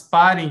 apenas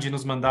parem de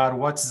nos mandar o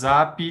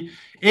WhatsApp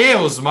e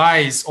os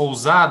mais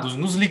ousados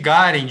nos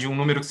ligarem de um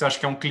número que você acha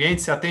que é um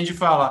cliente, você atende e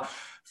fala...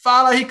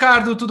 Fala,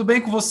 Ricardo, tudo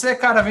bem com você?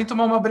 Cara, vem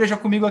tomar uma breja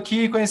comigo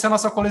aqui e conhecer a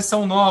nossa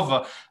coleção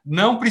nova.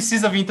 Não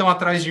precisa vir tão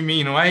atrás de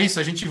mim, não é isso?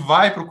 A gente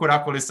vai procurar a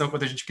coleção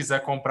quando a gente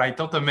quiser comprar.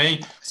 Então também,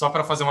 só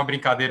para fazer uma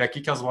brincadeira aqui,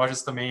 que as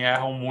lojas também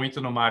erram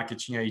muito no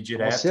marketing aí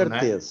direto, Com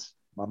certeza.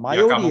 Né? A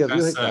maioria,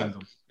 viu, Ricardo?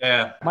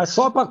 É. Mas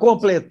só para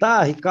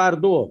completar,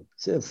 Ricardo,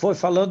 você foi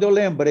falando, eu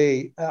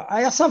lembrei,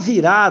 essa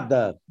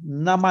virada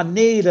na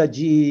maneira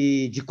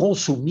de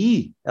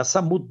consumir,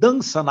 essa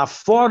mudança na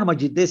forma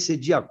de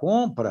decidir a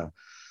compra,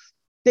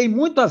 tem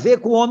muito a ver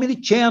com o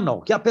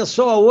omnichannel, que a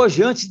pessoa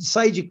hoje, antes de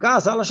sair de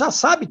casa, ela já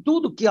sabe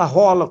tudo que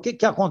rola, o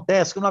que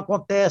acontece, o que não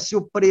acontece,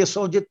 o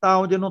preço, onde está,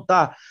 onde não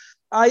está.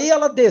 Aí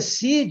ela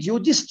decide o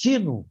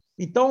destino.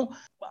 Então,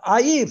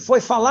 aí foi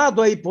falado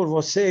aí por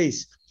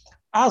vocês,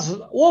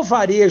 o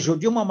varejo,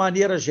 de uma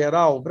maneira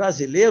geral,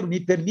 brasileiro, me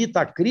permita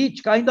a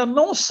crítica, ainda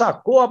não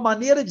sacou a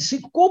maneira de se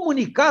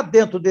comunicar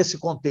dentro desse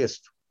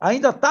contexto.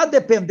 Ainda está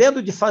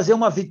dependendo de fazer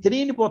uma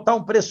vitrine, botar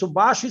um preço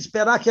baixo e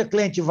esperar que a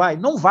cliente vai.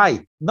 Não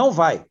vai, não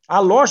vai. A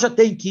loja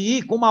tem que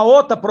ir com uma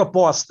outra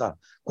proposta,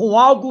 com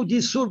algo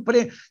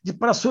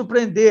para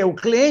surpreender. O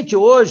cliente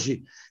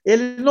hoje,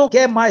 ele não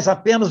quer mais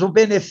apenas o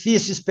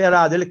benefício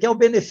esperado, ele quer o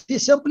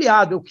benefício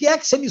ampliado. O que é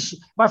que você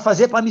vai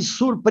fazer para me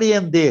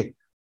surpreender?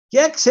 O que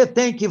é que você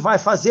vai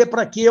fazer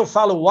para que eu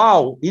fale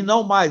uau e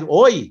não mais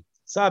oi?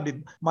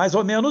 Sabe? Mais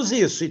ou menos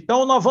isso.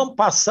 Então, nós vamos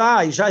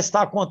passar, e já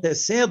está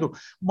acontecendo,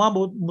 uma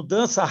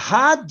mudança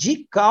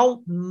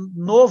radical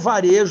no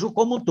varejo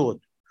como um todo.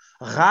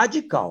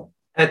 Radical.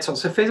 Edson,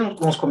 você fez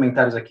uns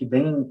comentários aqui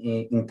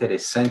bem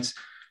interessantes,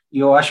 e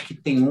eu acho que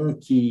tem um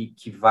que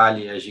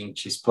vale a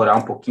gente explorar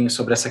um pouquinho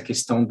sobre essa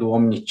questão do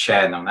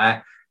omnichannel,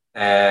 né?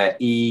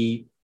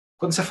 E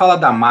quando você fala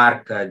da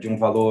marca, de um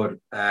valor,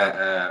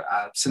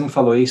 você não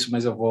falou isso,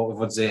 mas eu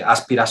vou dizer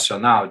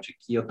aspiracional, de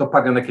que eu estou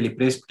pagando aquele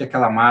preço porque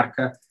aquela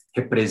marca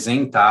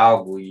representa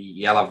algo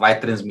e ela vai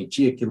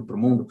transmitir aquilo para o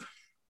mundo.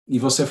 E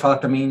você fala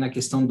também na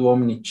questão do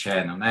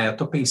omnichannel, né? Eu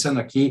estou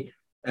pensando aqui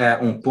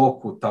um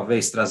pouco,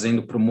 talvez,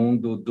 trazendo para o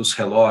mundo dos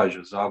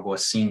relógios, algo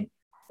assim,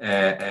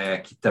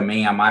 que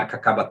também a marca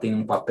acaba tendo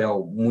um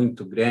papel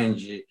muito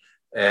grande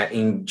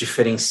em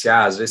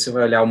diferenciar. Às vezes você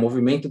vai olhar, o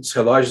movimento dos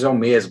relógios é o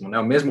mesmo, né?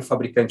 O mesmo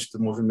fabricante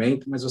do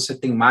movimento, mas você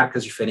tem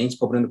marcas diferentes,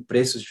 cobrando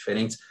preços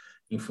diferentes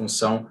em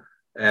função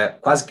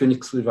quase que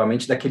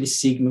exclusivamente daquele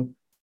signo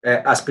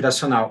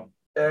aspiracional.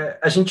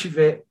 A gente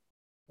vê,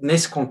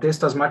 nesse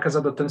contexto, as marcas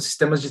adotando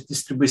sistemas de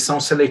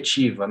distribuição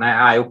seletiva,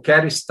 né? Eu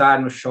quero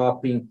estar no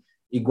shopping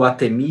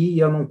Iguatemi e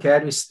eu não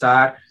quero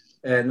estar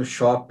no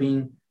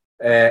shopping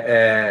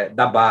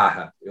da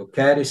Barra. Eu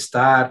quero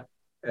estar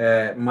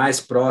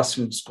mais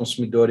próximo dos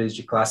consumidores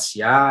de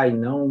classe A e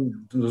não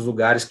nos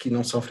lugares que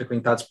não são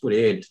frequentados por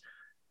eles.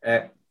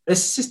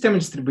 Esse sistema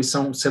de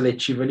distribuição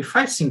seletiva, ele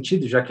faz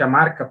sentido, já que a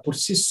marca por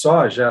si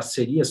só já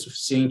seria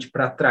suficiente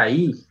para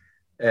atrair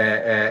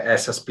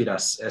essa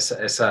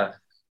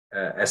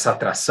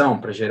atração,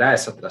 para gerar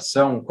essa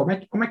atração? Como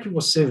é que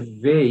você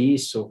vê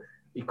isso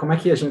e como é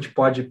que a gente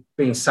pode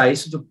pensar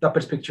isso da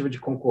perspectiva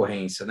de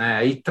concorrência, né?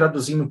 Aí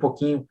traduzindo um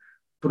pouquinho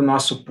para o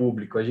nosso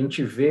público, a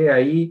gente vê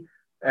aí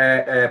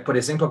por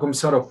exemplo, a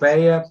Comissão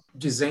Europeia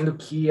dizendo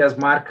que as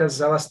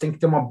marcas elas têm que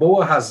ter uma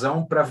boa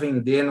razão para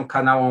vender no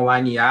canal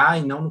online A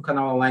e não no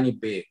canal online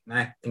B,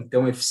 né? Tem que ter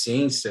uma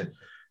eficiência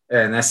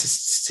nesse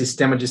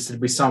sistema de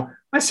distribuição.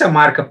 Mas se a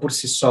marca por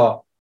si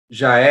só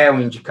já é um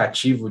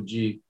indicativo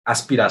de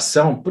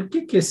aspiração, por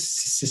que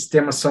esses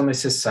sistemas são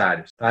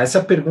necessários? Tá?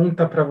 Essa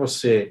pergunta para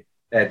você,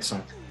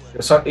 Edson.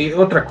 E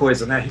outra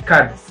coisa, né,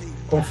 Ricardo?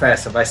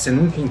 Confessa, você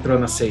nunca entrou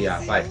na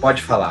C&A,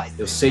 pode falar,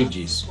 eu sei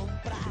disso.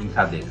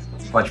 Brincadeira.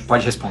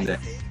 Pode responder.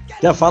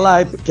 Quer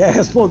falar? Quer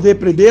responder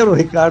primeiro,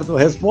 Ricardo?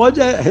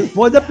 Responde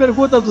a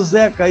pergunta do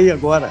Zeca aí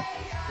agora.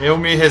 Eu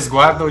me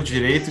resguardo ao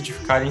direito de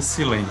ficar em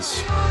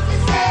silêncio.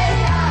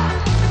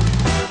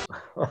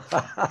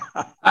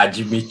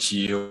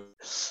 Admitiu.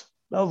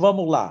 Então,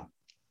 vamos lá.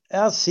 É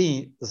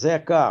assim,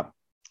 Zeca,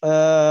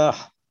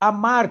 a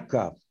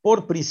marca,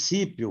 por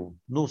princípio,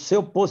 no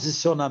seu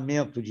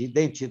posicionamento de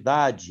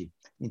identidade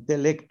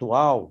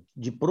intelectual,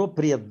 de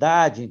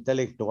propriedade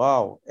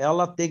intelectual,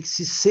 ela tem que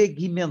se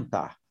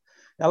segmentar.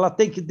 Ela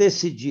tem que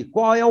decidir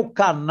qual é o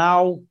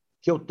canal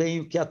que eu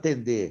tenho que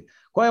atender,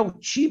 qual é o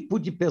tipo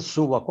de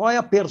pessoa, qual é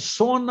a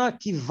persona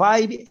que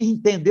vai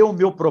entender o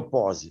meu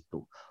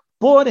propósito.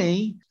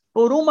 Porém,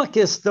 por uma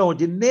questão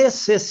de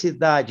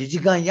necessidade de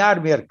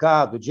ganhar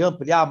mercado, de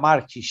ampliar a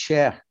market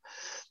share,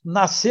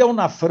 nasceu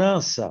na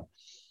França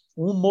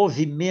um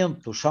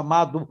movimento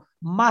chamado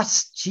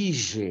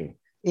Mastige,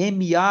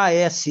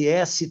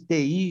 MASSTIGE,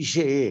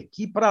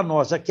 que para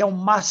nós aqui é um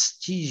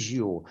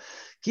mastígio,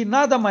 que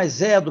nada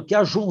mais é do que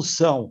a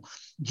junção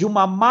de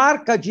uma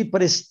marca de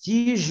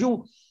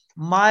prestígio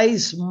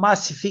mais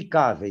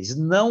massificáveis,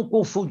 não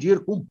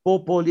confundir com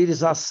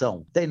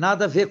popularização, tem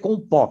nada a ver com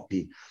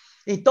pop.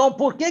 Então,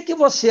 por que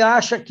você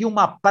acha que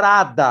uma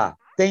Prada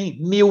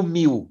tem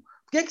 1000?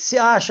 Por que você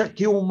acha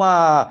que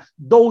uma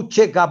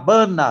Dolce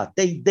Gabbana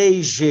tem D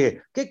e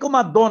G? Por que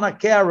uma Donna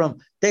Karan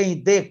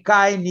tem D,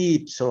 K, N,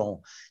 Y?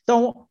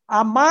 Então,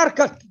 a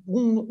marca,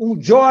 um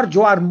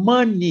Giorgio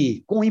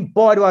Armani, com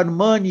Empório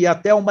Armani e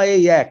até uma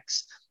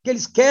AX, que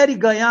eles querem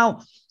ganhar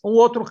um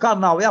outro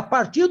canal. E a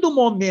partir do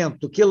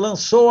momento que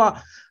lançou a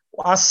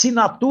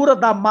assinatura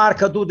da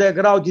marca do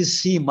degrau de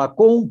cima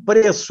com um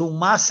preço,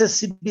 uma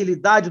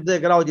acessibilidade do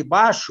degrau de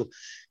baixo,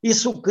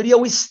 isso cria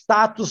o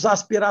status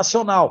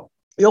aspiracional.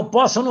 Eu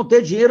posso não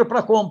ter dinheiro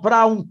para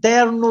comprar um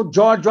terno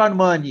Giorgio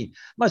Armani,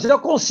 mas eu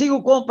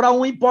consigo comprar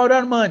um Empório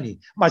Armani,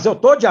 mas eu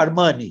estou de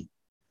Armani.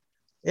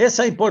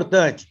 Esse é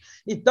importante.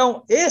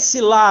 Então, esse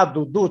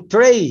lado do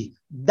trade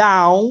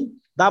down,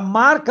 da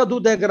marca do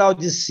degrau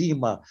de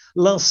cima,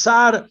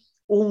 lançar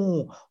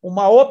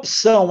uma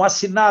opção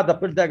assinada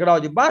pelo degrau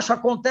de baixo,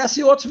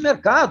 acontece em outros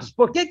mercados.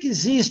 Por que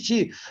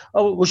existe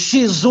o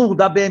X1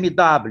 da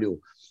BMW?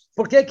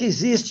 Por que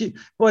existe,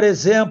 por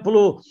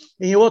exemplo,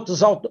 em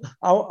outros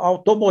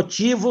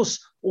automotivos,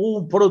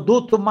 um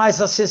produto mais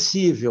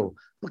acessível?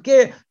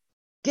 Porque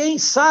quem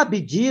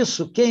sabe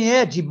disso, quem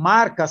é de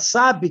marca,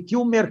 sabe que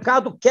o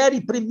mercado quer,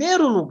 em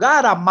primeiro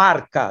lugar, a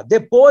marca,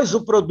 depois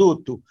o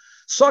produto.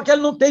 Só que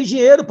ele não tem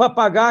dinheiro para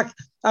pagar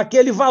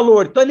aquele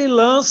valor. Então, ele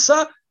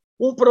lança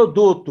um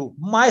produto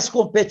mais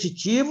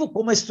competitivo,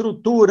 com uma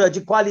estrutura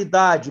de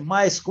qualidade,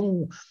 mais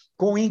com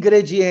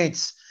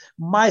ingredientes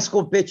mais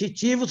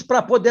competitivos,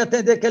 para poder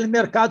atender aquele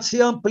mercado, se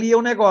amplia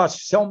o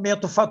negócio, se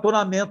aumenta o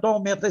faturamento,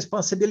 aumenta a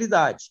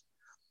expansibilidade.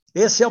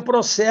 Esse é o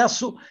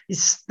processo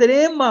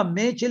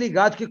extremamente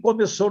ligado que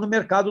começou no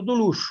mercado do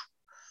luxo.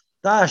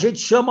 Tá? A gente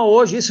chama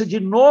hoje isso de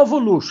novo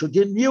luxo,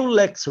 de New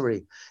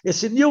Luxury.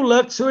 Esse New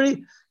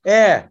Luxury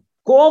é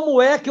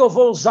como é que eu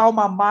vou usar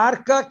uma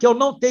marca que eu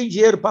não tenho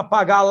dinheiro para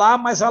pagar lá,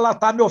 mas ela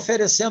está me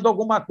oferecendo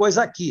alguma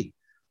coisa aqui.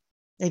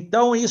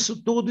 Então,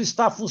 isso tudo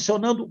está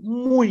funcionando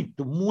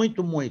muito,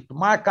 muito, muito.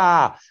 Marca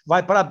A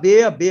vai para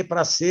B, a B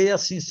para C, e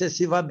assim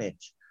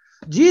sucessivamente.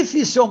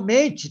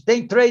 Dificilmente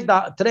tem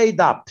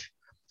trade-up.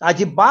 A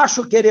de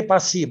baixo querer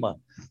para cima.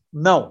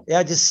 Não, é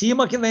a de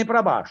cima que vem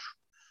para baixo,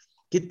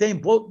 que tem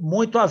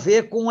muito a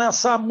ver com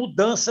essa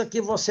mudança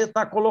que você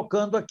está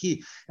colocando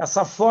aqui,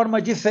 essa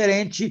forma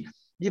diferente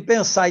de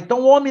pensar. Então,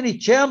 o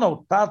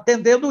Omnichannel está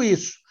atendendo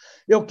isso.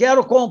 Eu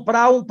quero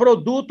comprar um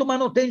produto, mas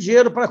não tenho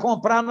dinheiro para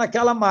comprar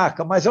naquela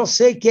marca, mas eu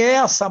sei que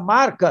essa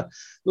marca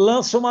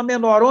lança uma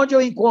menor. Onde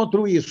eu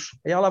encontro isso?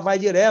 Ela vai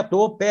direto,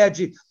 ou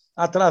pede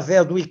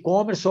através do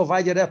e-commerce, ou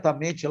vai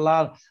diretamente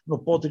lá no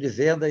ponto de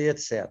venda e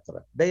etc.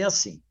 Bem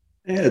assim.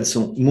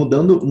 Edson,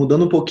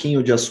 mudando um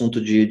pouquinho de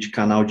assunto de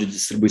canal de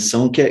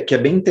distribuição, que é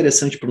bem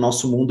interessante para o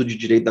nosso mundo de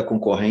direito da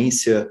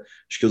concorrência.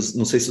 Acho que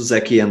não sei se o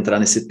Zé ia entrar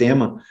nesse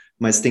tema,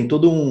 mas tem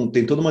toda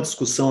uma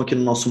discussão aqui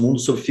no nosso mundo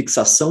sobre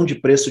fixação de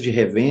preço de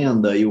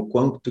revenda e o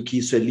quanto que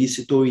isso é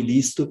lícito ou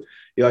ilícito.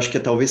 Eu acho que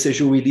talvez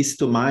seja o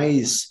ilícito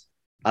mais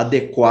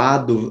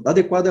adequado.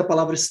 Adequado é a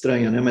palavra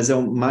estranha, né? Mas é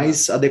o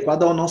mais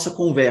adequado à nossa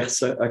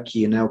conversa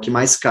aqui, né? O que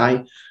mais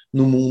cai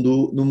no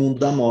mundo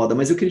da moda.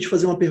 Mas eu queria te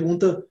fazer uma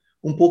pergunta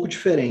um pouco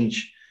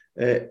diferente.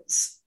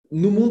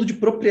 No mundo de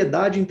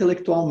propriedade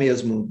intelectual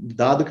mesmo,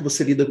 dado que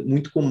você lida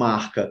muito com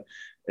marca,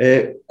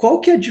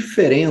 qual que é a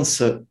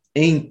diferença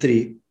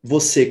entre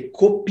você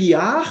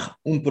copiar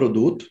um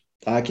produto,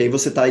 tá? Que aí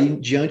você está aí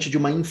diante de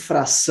uma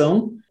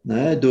infração,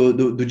 né,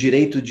 do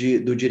direito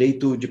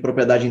de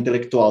propriedade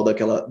intelectual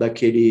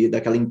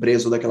daquela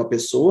empresa ou daquela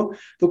pessoa.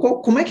 Então,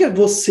 como é que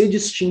você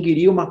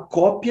distinguiria uma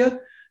cópia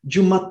de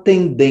uma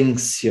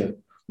tendência?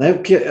 Né?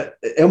 Porque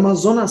é uma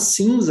zona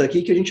cinza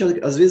aqui que a gente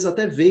às vezes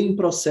até vê em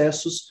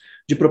processos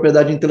de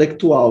propriedade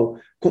intelectual.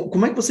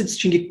 Como é que você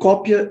distingue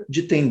cópia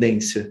de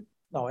tendência?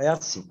 Não, é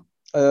assim.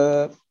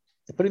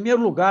 Em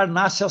primeiro lugar,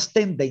 nascem as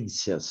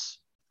tendências.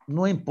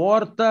 Não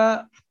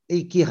importa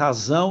em que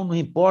razão, não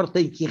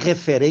importa em que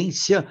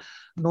referência,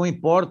 não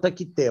importa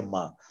que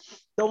tema.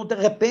 Então, de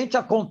repente,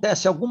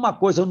 acontece alguma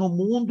coisa no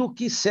mundo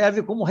que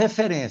serve como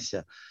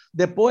referência.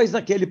 Depois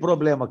daquele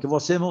problema que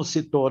você não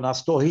citou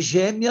nas Torres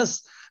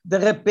Gêmeas, de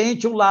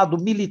repente, o lado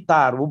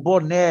militar, o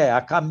boné, a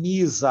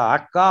camisa, a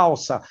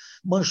calça,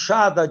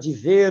 manchada de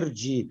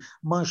verde,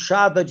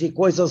 manchada de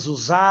coisas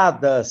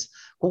usadas,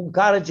 com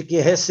cara de que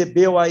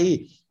recebeu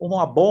aí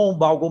uma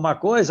bomba, alguma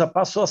coisa,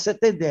 passou a ser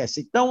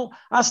tendência. Então,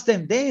 as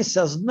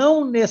tendências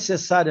não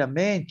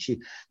necessariamente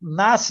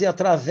nascem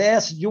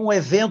através de um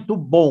evento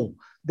bom.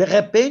 De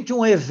repente,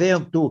 um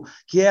evento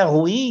que é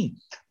ruim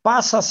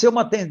passa a ser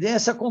uma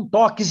tendência com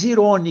toques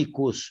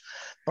irônicos,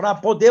 para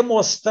poder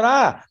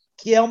mostrar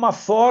que é uma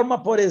forma,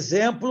 por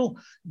exemplo,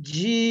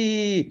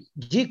 de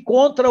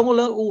contra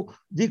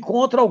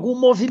algum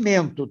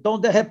movimento. Então,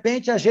 de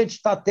repente, a gente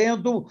está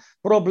tendo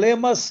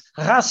problemas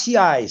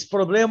raciais,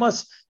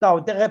 problemas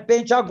tal. De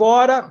repente,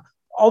 agora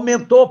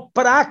aumentou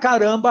pra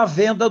caramba a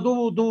venda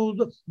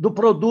do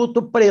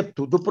produto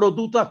preto, do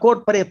produto da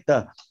cor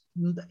preta,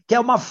 que é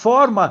uma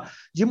forma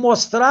de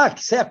mostrar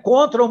que você é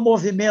contra o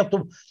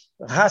movimento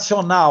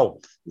racional,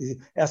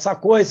 essa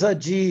coisa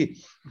de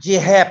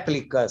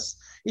réplicas.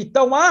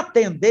 Então, a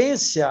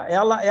tendência,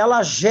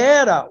 ela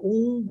gera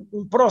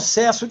um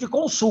processo de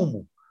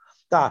consumo,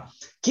 tá?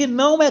 Que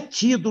não é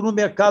tido no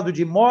mercado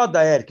de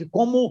moda, Eric,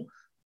 como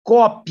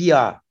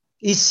cópia,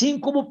 e sim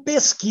como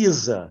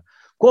pesquisa.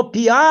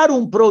 Copiar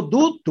um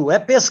produto é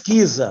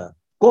pesquisa,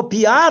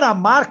 copiar a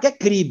marca é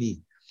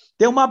crime.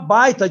 Tem uma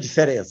baita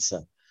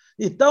diferença.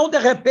 Então, de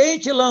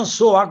repente,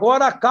 lançou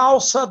agora a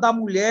calça da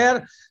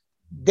mulher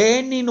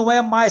denim, não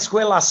é mais com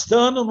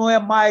elastano, não é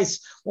mais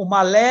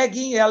uma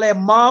legging, ela é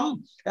mom,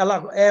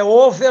 ela é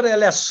over,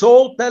 ela é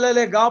solta, ela é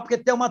legal, porque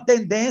tem uma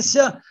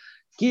tendência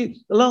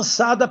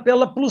lançada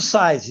pela plus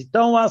size.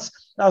 Então,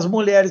 as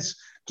mulheres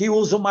que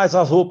usam mais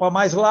as roupas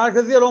mais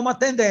largas virou uma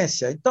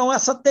tendência. Então,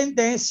 essa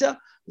tendência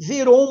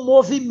virou um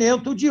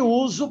movimento de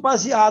uso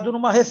baseado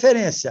numa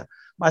referência.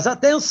 Mas,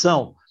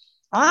 atenção,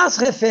 as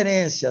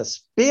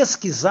referências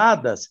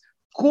pesquisadas,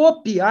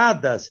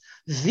 copiadas,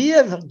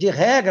 via de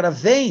regra,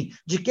 vêm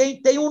de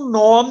quem tem um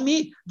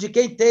nome, de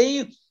quem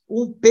tem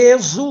um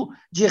peso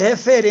de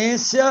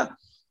referência,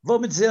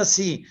 vamos dizer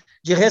assim,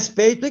 de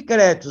respeito e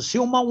crédito. Se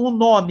um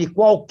nome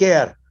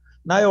qualquer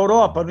na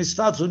Europa, nos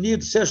Estados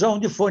Unidos, seja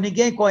onde for,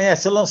 ninguém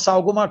conhece, lançar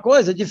alguma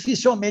coisa,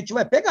 dificilmente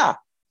vai pegar.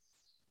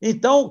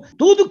 Então,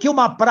 tudo que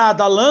uma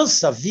Prada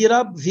lança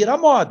vira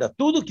moda.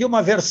 Tudo que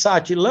uma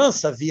Versace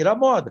lança vira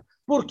moda.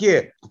 Por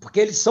quê? Porque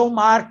eles são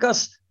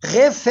marcas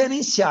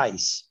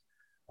referenciais.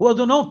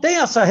 Quando não tem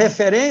essa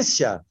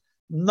referência,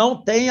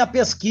 não tem a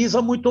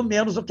pesquisa, muito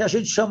menos o que a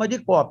gente chama de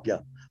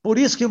cópia. Por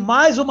isso que,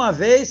 mais uma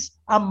vez,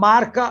 a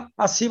marca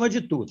acima de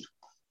tudo.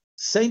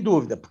 Sem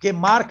dúvida, porque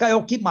marca é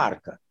o que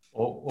marca.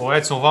 Ô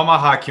Edson, vou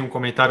amarrar aqui um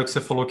comentário que você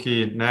falou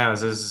que, né,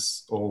 às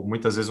vezes, ou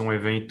muitas vezes um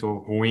evento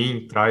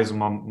ruim traz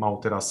uma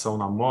alteração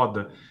na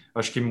moda.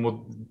 Acho que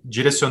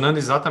direcionando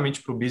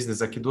exatamente para o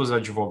business aqui dos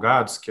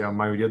advogados, que é a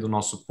maioria do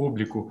nosso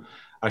público,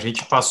 a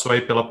gente passou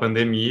aí pela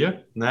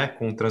pandemia, né,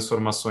 com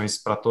transformações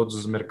para todos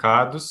os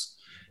mercados.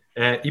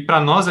 E para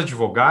nós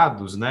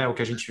advogados, né, o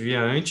que a gente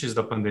via antes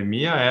da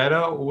pandemia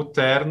era o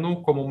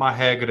terno como uma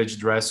regra de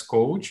dress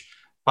code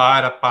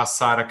para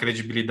passar a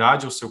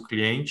credibilidade ao seu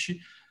cliente.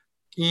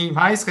 E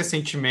mais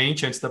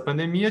recentemente, antes da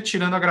pandemia,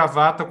 tirando a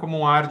gravata como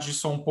um ar de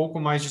som um pouco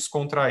mais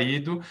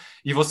descontraído,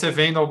 e você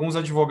vendo alguns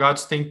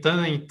advogados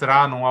tentando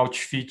entrar num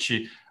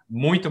outfit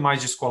muito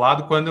mais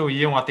descolado quando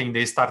iam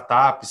atender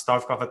startups, tal,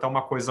 ficava até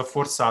uma coisa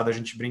forçada, a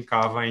gente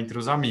brincava entre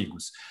os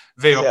amigos.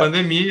 Veio a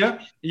pandemia,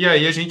 e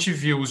aí a gente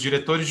viu os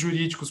diretores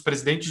jurídicos,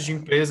 presidentes de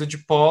empresa de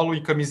polo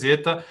e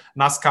camiseta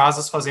nas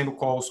casas fazendo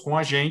calls com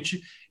a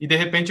gente, e de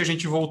repente a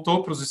gente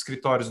voltou para os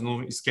escritórios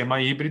no esquema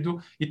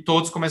híbrido, e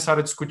todos começaram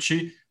a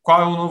discutir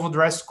qual é o novo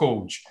dress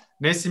code.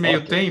 Nesse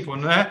meio tempo,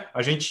 né,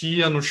 a gente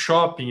ia no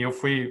shopping, eu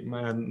fui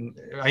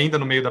ainda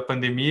no meio da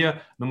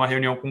pandemia, numa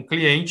reunião com um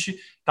cliente,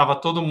 estava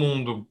todo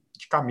mundo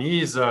de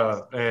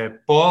camisa,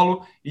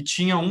 polo, e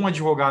tinha um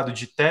advogado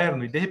de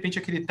terno, e de repente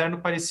aquele terno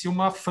parecia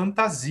uma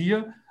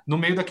fantasia no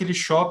meio daquele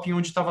shopping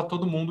onde estava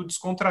todo mundo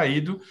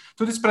descontraído.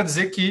 Tudo isso para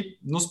dizer que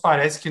nos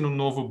parece que no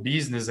novo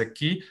business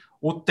aqui,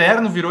 o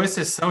terno virou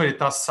exceção, ele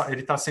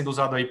tá sendo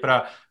usado aí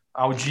para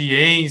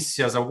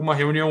audiências, alguma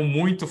reunião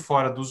muito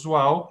fora do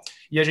usual,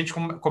 e a gente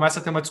começa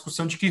a ter uma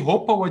discussão de que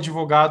roupa o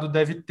advogado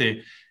deve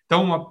ter.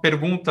 Então, uma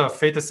pergunta,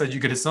 feita essa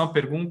digressão, a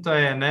pergunta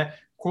é, né,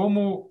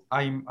 como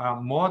a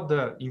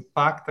moda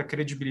impacta a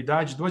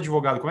credibilidade do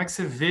advogado? Como é que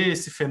você vê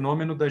esse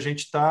fenômeno da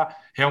gente estar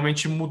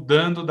realmente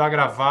mudando da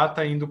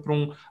gravata, indo para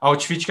um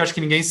outfit que acho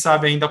que ninguém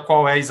sabe ainda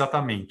qual é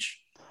exatamente?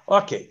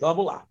 Ok, então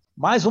vamos lá.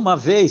 Mais uma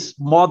vez,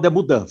 moda é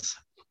mudança,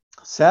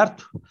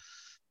 certo?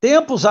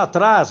 Tempos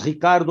atrás,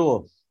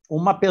 Ricardo,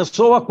 uma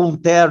pessoa com um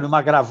terno e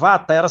uma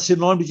gravata era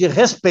sinônimo de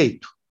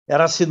respeito,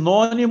 era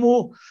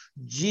sinônimo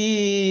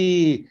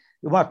de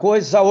uma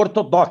coisa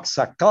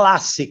ortodoxa,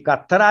 clássica,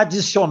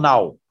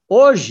 tradicional.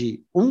 Hoje,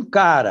 um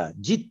cara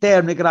de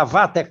terno e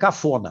gravata é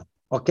cafona,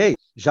 ok?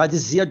 Já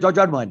dizia Giorgio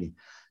Armani.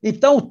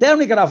 Então, o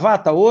terno e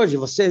gravata hoje,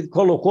 você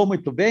colocou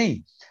muito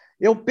bem,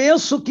 eu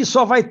penso que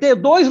só vai ter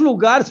 2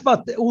 lugares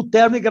para o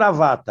terno e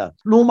gravata,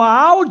 numa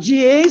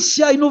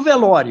audiência e no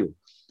velório.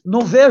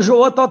 Não vejo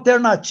outra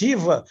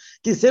alternativa,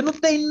 que você não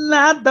tem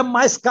nada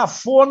mais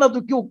cafona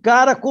do que o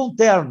cara com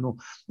terno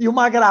e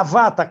uma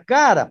gravata.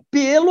 Cara,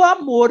 pelo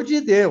amor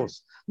de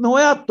Deus, não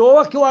é à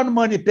toa que o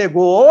Armani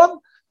pegou o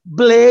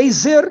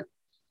blazer,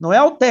 não é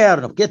o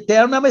terno, porque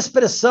terno é uma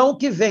expressão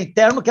que vem,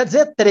 terno quer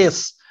dizer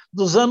 3.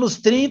 Dos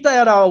anos 30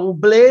 era o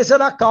blazer,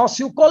 a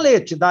calça e o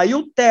colete, daí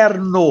o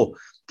terno,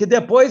 que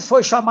depois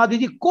foi chamado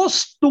de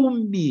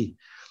costume.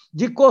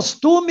 De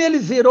costume ele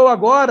virou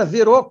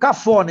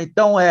cafona,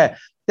 então é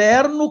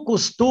terno,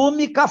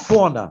 costume,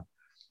 cafona,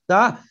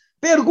 tá?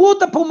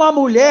 Pergunta para uma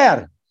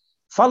mulher,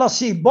 fala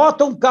assim,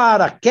 bota um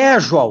cara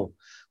casual,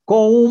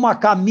 com uma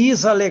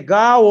camisa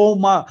legal, ou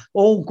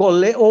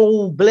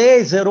um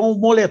blazer, ou um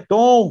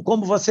moletom,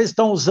 como vocês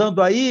estão usando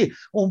aí,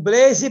 um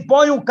blazer, e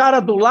põe um cara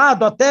do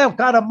lado, até o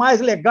cara mais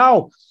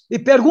legal, e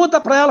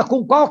pergunta para ela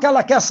com qual que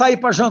ela quer sair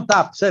para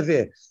jantar, para você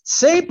ver.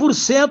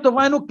 100%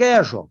 vai no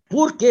casual,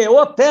 porque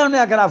o terno e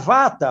a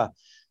gravata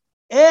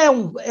é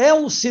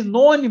um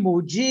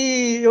sinônimo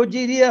de, eu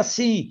diria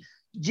assim,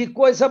 de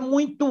coisa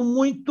muito,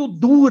 muito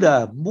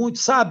dura, muito,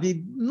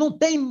 sabe? Não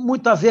tem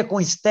muito a ver com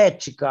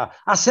estética.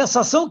 A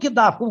sensação que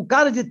dá com um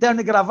cara de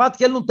terno e gravata é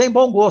que ele não tem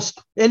bom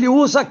gosto. Ele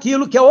usa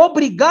aquilo que é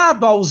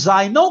obrigado a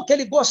usar e não que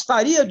ele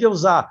gostaria de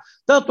usar.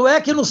 Tanto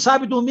é que no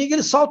sábado e domingo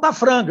ele solta a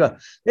franga.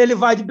 Ele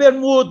vai de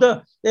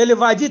bermuda, ele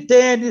vai de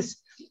tênis,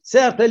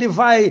 certo? Ele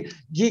vai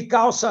de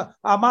calça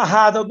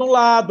amarrada do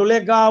lado,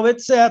 legal,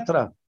 etc.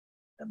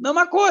 É a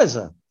mesma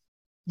coisa.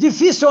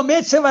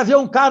 Dificilmente você vai ver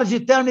um cara de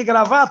terno e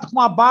gravata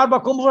com a barba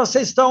como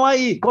vocês estão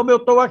aí, como eu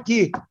estou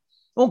aqui.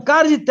 Um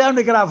cara de terno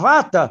e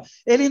gravata,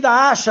 ele ainda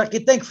acha que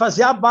tem que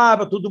fazer a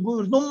barba, tudo,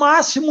 no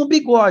máximo um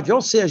bigode,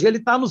 ou seja, ele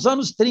está nos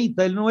anos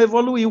 30, ele não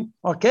evoluiu,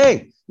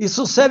 ok?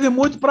 Isso serve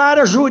muito para a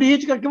área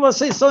jurídica, que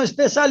vocês são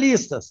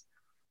especialistas,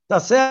 tá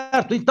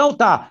certo? Então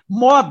tá,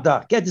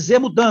 moda quer dizer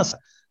mudança.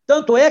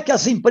 Tanto é que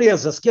as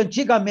empresas que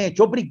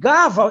antigamente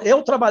obrigavam...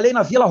 Eu trabalhei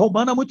na Vila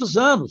Romana há muitos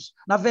anos,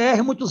 na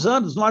VR muitos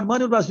anos, no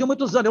Armani no Brasil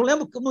muitos anos. Eu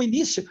lembro que no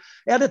início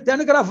era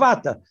terno e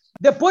gravata.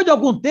 Depois de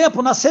algum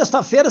tempo, na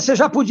sexta-feira, você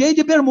já podia ir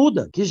de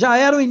bermuda, que já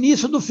era o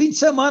início do fim de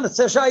semana.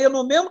 Você já ia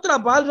no mesmo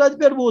trabalho já de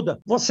bermuda.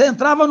 Você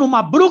entrava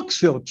numa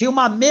Brooksfield, tinha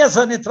uma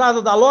mesa na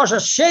entrada da loja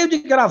cheio de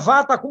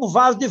gravata com um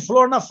vaso de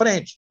flor na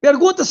frente.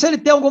 Pergunta se ele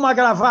tem alguma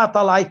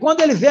gravata lá. E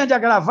quando ele vende a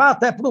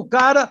gravata, é para o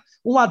cara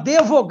um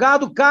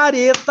advogado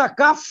careta,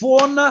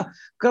 cafona,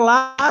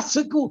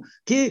 clássico,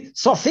 que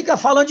só fica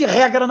falando de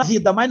regra na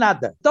vida, mais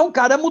nada. Então,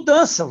 cara, é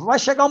mudança. Vai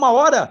chegar uma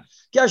hora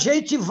que a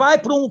gente vai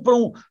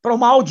para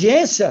uma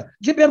audiência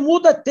de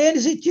bermuda,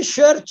 tênis e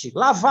t-shirt,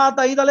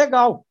 lavada ainda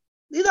legal.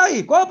 E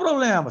daí? Qual é o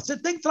problema? Você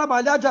tem que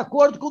trabalhar de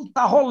acordo com o que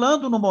está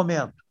rolando no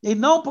momento. E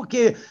não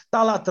porque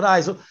está lá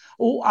atrás.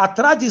 A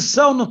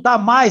tradição não está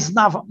mais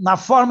na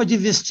forma de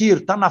vestir,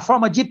 está na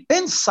forma de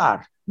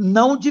pensar,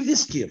 não de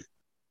vestir.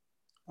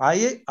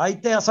 Aí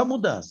tem essa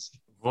mudança.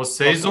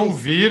 Vocês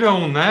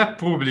ouviram, né,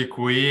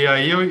 público? E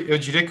aí eu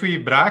diria que o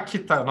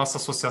IBRAC, nossa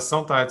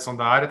associação, Edson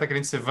da área, está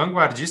querendo ser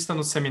vanguardista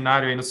no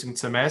seminário aí no segundo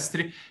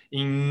semestre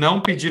em não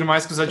pedir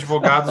mais que os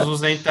advogados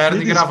usem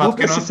terno e gravata.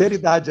 Desculpa a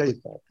sinceridade aí,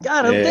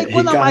 cara. Não tem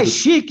coisa mais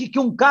chique que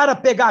um cara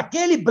pegar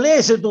aquele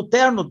blazer do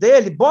terno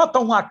dele, bota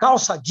uma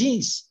calça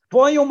jeans,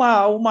 põe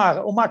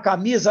uma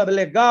camisa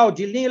legal,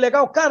 de linho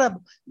legal, cara,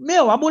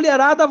 a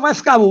mulherada vai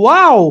ficar,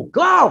 uau,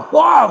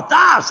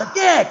 tá, isso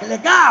aqui, que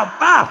legal,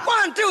 pá.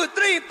 1, 2,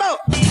 3, 4.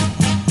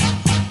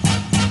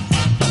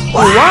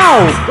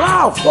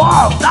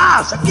 Uau,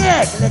 tá, isso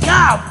aqui, que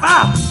legal,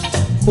 pá.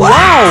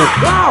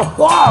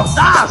 Uau,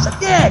 tá, isso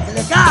aqui, que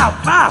legal,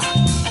 pá.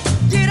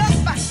 Get up,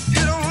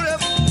 get on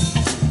up,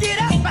 get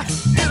up,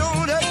 get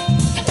on up,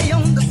 get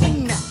on the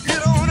scene,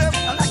 get on up,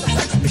 like a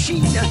sex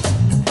machine.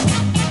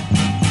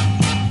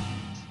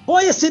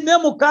 Põe esse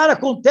mesmo cara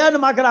com terno e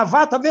uma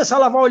gravata, vê se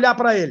ela vai olhar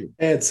para ele.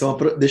 Edson,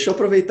 deixa eu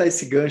aproveitar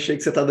esse gancho aí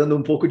que você está dando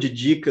um pouco de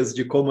dicas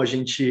de como a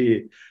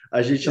gente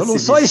eu não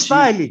sou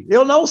style,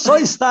 eu não sou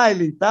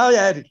style, tá,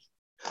 Eric?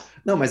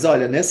 Não, mas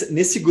olha,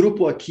 nesse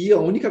grupo aqui, a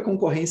única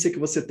concorrência que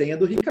você tem é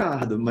do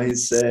Ricardo,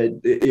 mas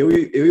eu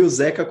e o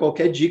Zeca,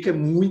 qualquer dica é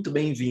muito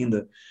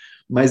bem-vinda.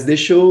 Mas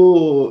deixa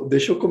eu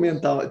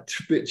comentar,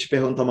 te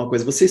perguntar uma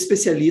coisa. Você é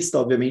especialista,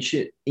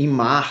 obviamente, em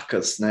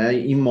marcas, né,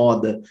 em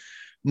moda,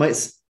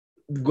 mas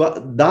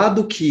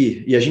dado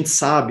que, e a gente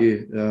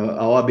sabe,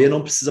 a OAB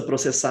não precisa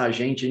processar a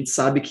gente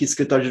sabe que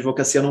escritório de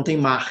advocacia não tem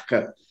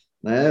marca,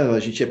 né? A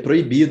gente é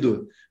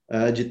proibido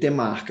de ter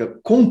marca.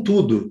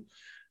 Contudo,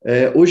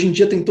 hoje em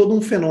dia tem todo um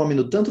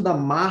fenômeno, tanto da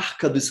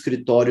marca do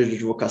escritório de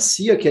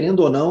advocacia, querendo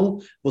ou não,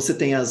 você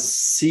tem as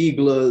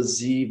siglas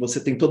e você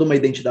tem toda uma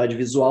identidade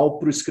visual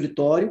para o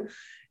escritório,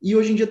 e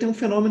hoje em dia tem um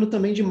fenômeno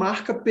também de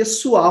marca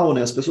pessoal,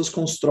 né? As pessoas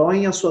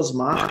constroem as suas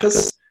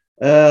marcas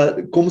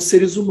como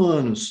seres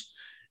humanos.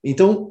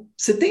 Então,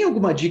 você tem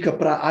alguma dica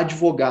para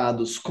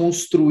advogados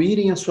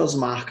construírem as suas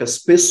marcas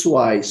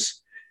pessoais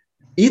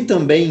e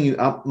também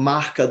a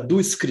marca do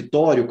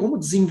escritório? Como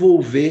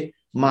desenvolver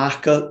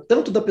marca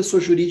tanto da pessoa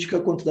jurídica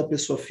quanto da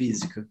pessoa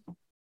física?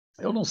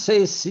 Eu não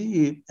sei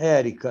se,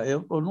 Érica,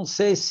 eu não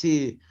sei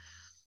se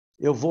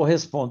eu vou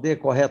responder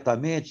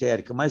corretamente,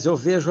 Érica, mas eu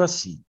vejo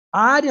assim,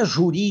 a área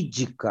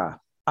jurídica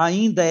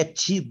ainda é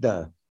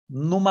tida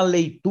numa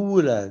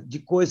leitura de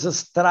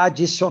coisas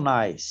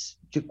tradicionais,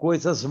 de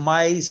coisas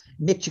mais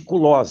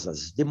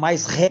meticulosas, de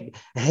mais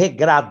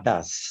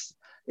regradas.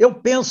 Eu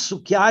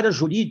penso que a área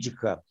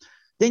jurídica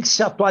tem que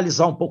se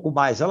atualizar um pouco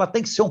mais, ela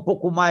tem que ser um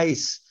pouco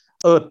mais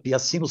up,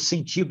 assim, no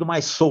sentido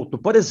mais solto.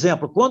 Por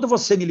exemplo, quando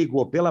você me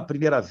ligou pela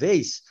primeira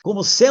vez,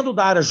 como sendo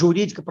da área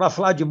jurídica para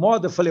falar de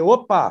moda, eu falei,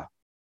 opa,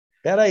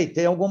 peraí,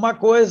 tem alguma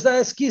coisa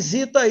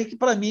esquisita aí que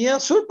para mim é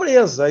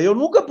surpresa. Eu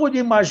nunca podia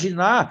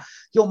imaginar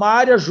que uma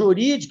área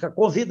jurídica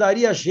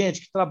convidaria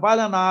gente que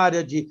trabalha na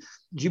área de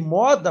de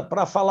moda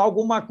para falar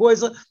alguma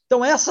coisa.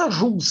 Então, essa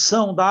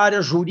junção da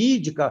área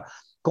jurídica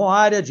com a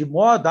área de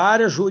moda, a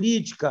área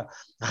jurídica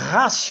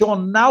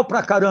racional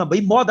para caramba,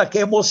 e moda que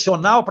é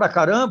emocional para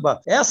caramba,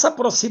 essa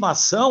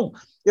aproximação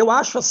eu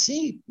acho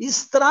assim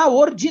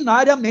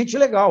extraordinariamente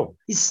legal,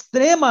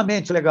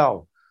 extremamente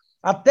legal.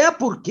 Até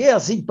porque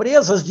as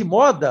empresas de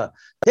moda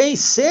têm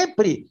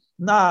sempre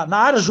na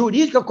área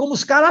jurídica como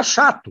os caras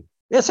chatos.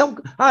 Esse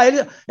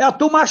ele é a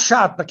turma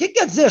chata. O que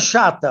quer dizer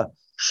chata?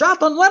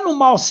 Chata não é no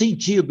mau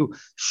sentido.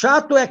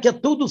 Chato é que é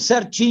tudo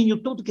certinho,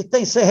 tudo que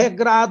tem que ser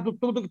regrado,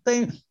 tudo que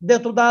tem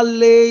dentro da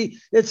lei,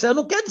 etc.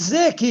 Não quer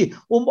dizer que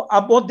a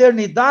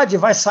modernidade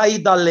vai sair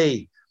da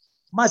lei,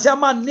 mas é a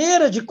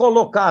maneira de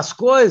colocar as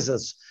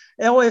coisas,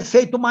 é o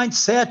efeito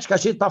mindset que a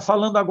gente está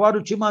falando agora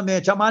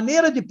ultimamente. A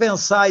maneira de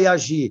pensar e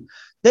agir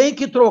tem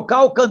que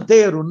trocar o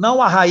canteiro, não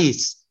a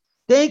raiz.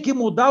 Tem que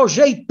mudar o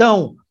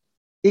jeitão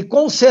e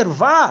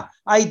conservar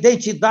a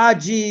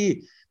identidade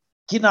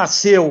que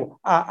nasceu,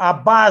 a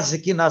base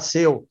que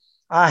nasceu,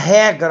 a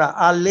regra,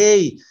 a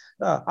lei,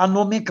 a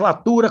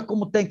nomenclatura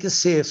como tem que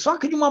ser. Só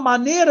que de uma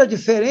maneira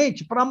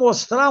diferente para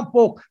mostrar um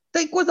pouco.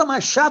 Tem coisa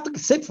mais chata que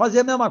sempre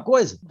fazer a mesma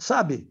coisa,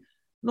 sabe?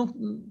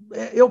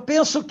 Eu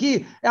penso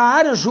que a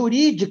área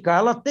jurídica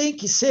ela tem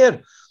que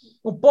ser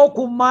um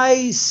pouco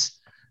mais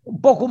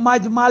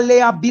de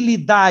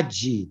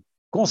maleabilidade,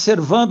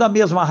 conservando a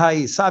mesma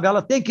raiz, sabe?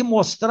 Ela tem que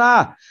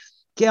mostrar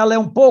que ela é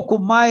um pouco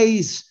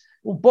mais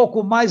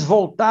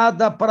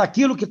voltada para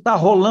aquilo que está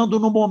rolando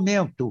no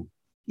momento.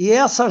 E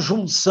essa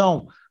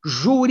junção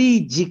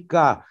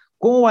jurídica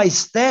com a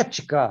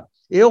estética,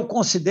 eu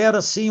considero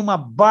assim uma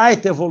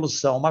baita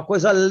evolução, uma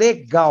coisa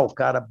legal,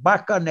 cara,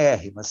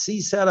 bacanérrima,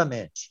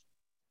 sinceramente.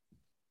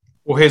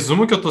 O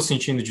resumo que eu estou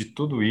sentindo de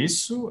tudo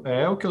isso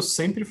é o que eu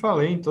sempre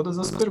falei em todas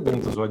as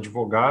perguntas. O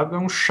advogado é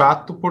um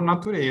chato por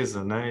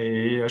natureza, né?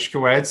 E acho que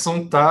o Edson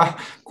está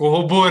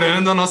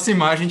corroborando a nossa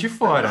imagem de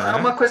fora.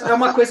 É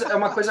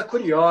uma coisa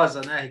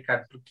curiosa, né,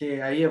 Ricardo? Porque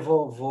aí eu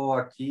vou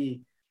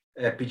aqui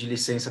pedir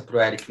licença para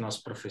o Eric,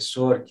 nosso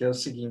professor, que é o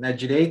seguinte, né?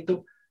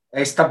 Direito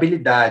é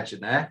estabilidade,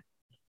 né?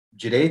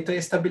 Direito é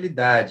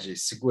estabilidade,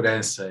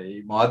 segurança,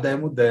 e moda é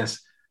mudança.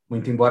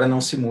 Muito embora não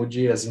se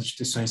mude as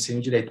instituições sem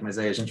o direito, mas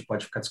aí a gente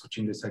pode ficar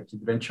discutindo isso aqui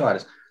durante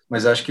horas.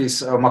 Mas eu acho que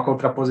isso é uma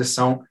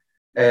contraposição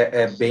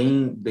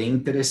bem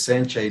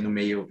interessante aí no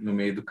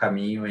meio do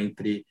caminho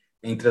entre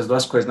as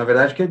duas coisas. Na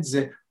verdade, quer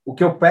dizer, o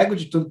que eu pego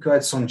de tudo que o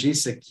Edson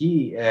disse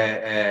aqui,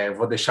 eu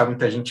vou deixar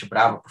muita gente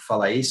brava por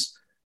falar isso,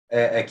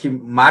 é que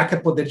marca é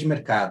poder de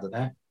mercado,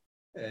 né?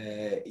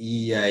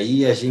 E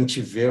aí a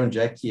gente vê onde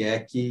é que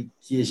a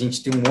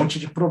gente tem um monte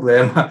de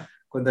problema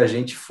quando a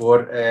gente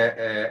for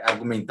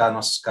argumentar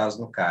nossos casos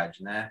no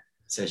CAD, né?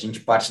 Se a gente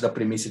parte da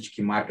premissa de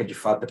que marca de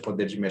fato é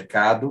poder de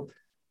mercado,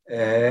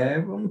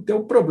 vamos ter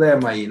um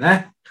problema aí,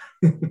 né?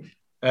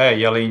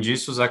 E além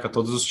disso, Zeca,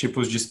 todos os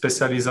tipos de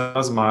especializar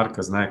as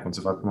marcas, né? Quando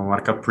você vai para uma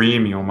marca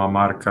premium, uma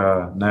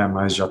marca, né,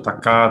 mais de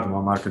atacado,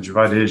 uma marca de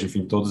varejo,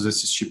 enfim, todos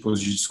esses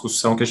tipos de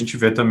discussão que a gente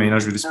vê também na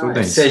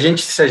jurisprudência.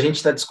 Se a gente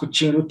está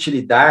discutindo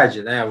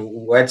utilidade, né?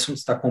 O Edson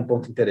está com um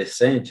ponto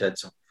interessante,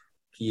 Edson,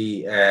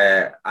 que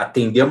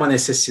atender uma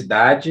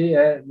necessidade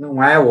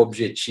não é o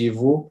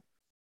objetivo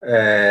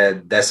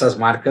dessas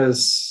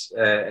marcas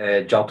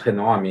de alto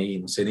renome,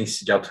 não sei nem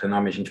se de alto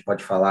renome a gente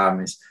pode falar,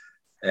 mas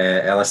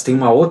elas têm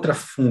uma outra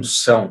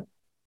função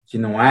que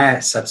não é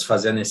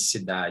satisfazer a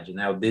necessidade,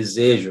 né, o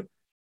desejo,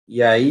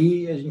 e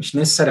aí a gente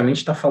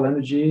necessariamente está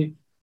falando de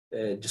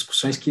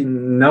discussões que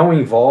não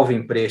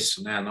envolvem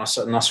preço, né,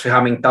 nosso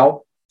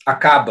ferramental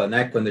acaba,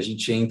 né, quando a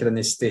gente entra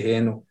nesse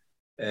terreno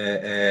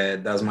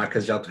das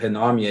marcas de alto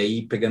renome, e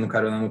aí pegando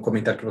carona no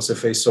comentário que você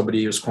fez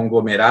sobre os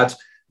conglomerados,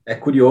 é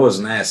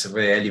curioso, né? Você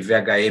vê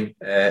LVHM,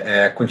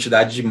 a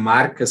quantidade de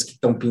marcas que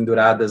estão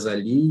penduradas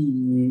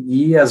ali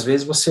e às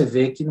vezes você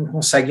vê que não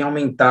conseguem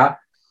aumentar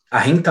a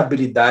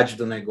rentabilidade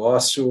do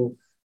negócio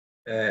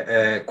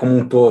como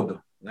um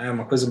todo, né?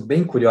 Uma coisa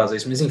bem curiosa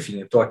isso, mas enfim,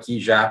 eu estou aqui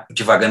já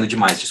divagando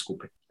demais,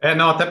 desculpa.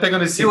 Não, até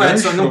pegando esse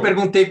gancho... Edson, não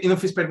perguntei e não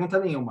fiz pergunta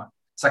nenhuma.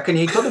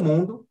 Sacaneei todo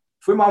mundo,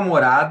 fui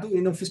mal-humorado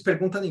e não fiz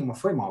pergunta nenhuma.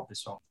 Foi mal,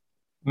 pessoal.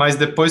 Mas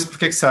depois, por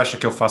que você acha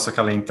que eu faço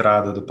aquela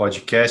entrada do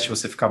podcast,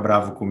 você fica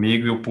bravo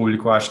comigo e o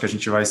público acha que a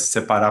gente vai se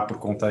separar por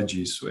conta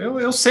disso?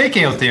 Eu sei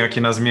quem eu tenho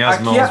aqui nas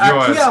minhas mãos,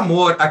 viu?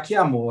 Aqui é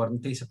amor, não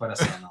tem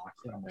separação, não.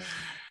 Aqui é amor.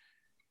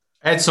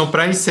 Edson,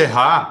 para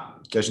encerrar,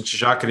 que a gente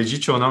já,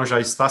 acredite ou não,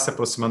 já está se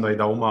aproximando aí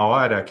da 1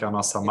 hora, que é a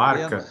nossa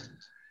marca.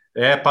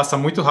 Passa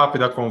muito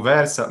rápido a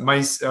conversa,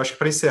 mas eu acho que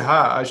para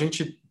encerrar, a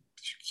gente...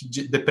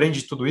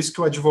 depende de tudo isso,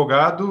 que o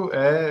advogado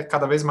é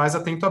cada vez mais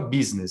atento a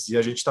business, e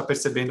a gente está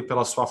percebendo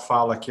pela sua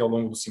fala aqui ao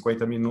longo dos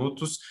 50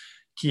 minutos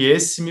que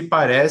esse me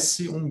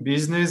parece um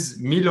business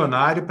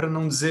milionário, para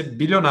não dizer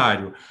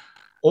bilionário.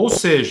 Ou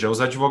seja, os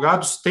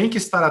advogados têm que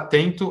estar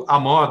atentos à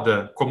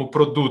moda como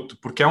produto,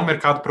 porque é um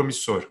mercado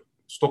promissor.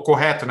 Estou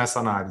correto nessa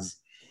análise?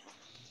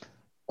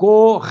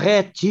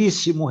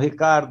 Corretíssimo,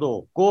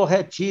 Ricardo,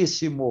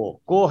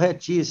 corretíssimo.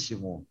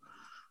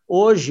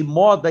 Hoje,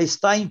 moda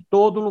está em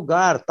todo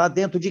lugar, está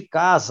dentro de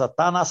casa,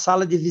 está na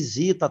sala de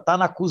visita, está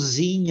na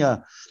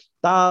cozinha,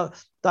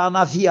 está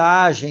na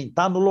viagem,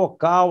 está no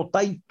local,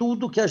 está em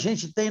tudo que a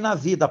gente tem na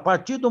vida. A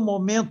partir do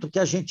momento que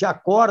a gente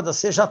acorda,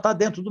 você já está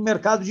dentro do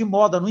mercado de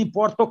moda, não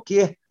importa o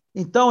quê.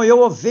 Então,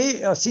 eu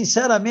ouvi,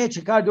 sinceramente,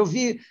 Ricardo,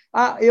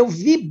 eu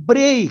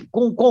vibrei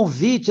com o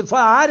convite,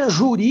 a área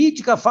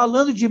jurídica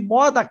falando de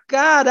moda,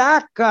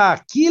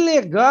 caraca, que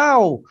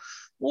legal!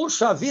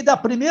 Puxa vida, é a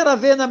primeira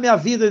vez na minha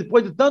vida,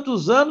 depois de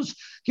tantos anos,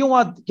 que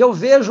eu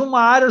vejo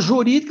uma área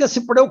jurídica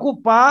se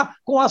preocupar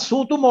com o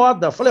assunto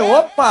moda. Falei,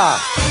 opa,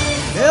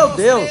 meu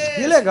Deus,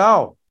 que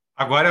legal!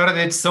 Agora é hora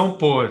da edição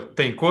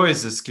tem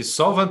coisas que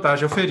só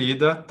Vantagem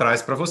Oferida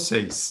traz para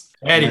vocês.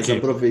 Eric. Mas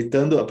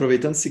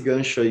aproveitando esse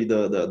gancho aí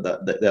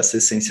dessa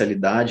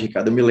essencialidade,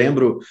 Ricardo, eu me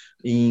lembro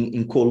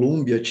em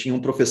Colômbia tinha um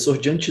professor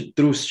de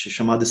antitrust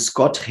chamado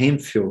Scott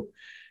Hemphill,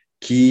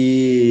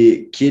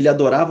 que ele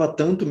adorava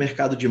tanto o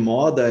mercado de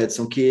moda,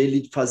 Edson, que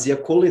ele fazia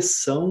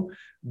coleção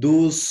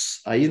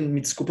aí me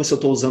desculpa se eu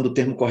estou usando o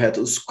termo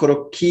correto, os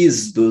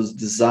croquis dos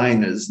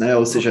designers, né?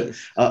 Ou seja,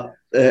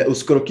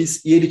 os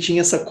croquis, e ele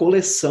tinha essa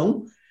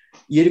coleção.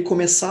 E ele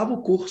começava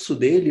o curso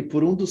dele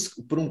por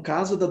um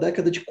caso da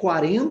década de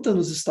 40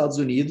 nos Estados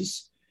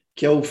Unidos,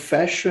 que é o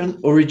Fashion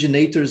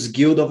Originators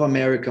Guild of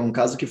America, um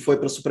caso que foi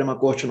para a Suprema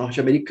Corte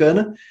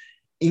norte-americana,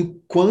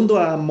 quando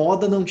a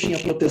moda não tinha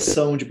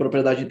proteção de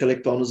propriedade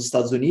intelectual nos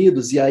Estados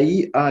Unidos, e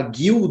aí a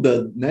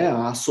guilda, né,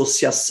 a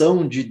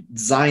associação de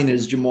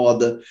designers de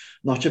moda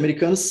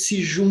norte-americanos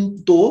se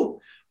juntou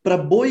para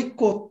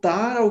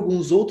boicotar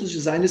alguns outros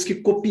designers que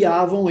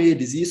copiavam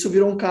eles, e isso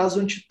virou um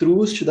caso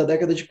antitrust da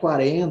década de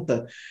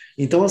 40.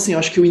 Então, assim, eu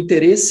acho que o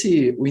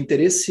interesse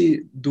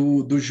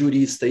do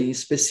jurista, e em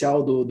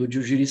especial do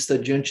jurista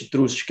de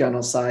antitrust, que é a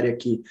nossa área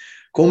aqui,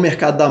 com o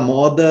mercado da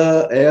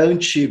moda é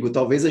antigo,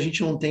 talvez a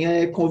gente não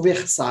tenha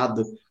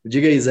conversado.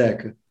 Diga aí,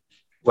 Zeca.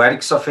 O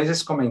Eric só fez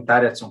esse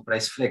comentário, Edson, para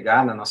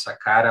esfregar na nossa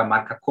cara a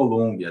marca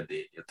Columbia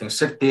dele. Eu tenho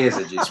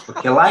certeza disso,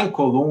 porque lá em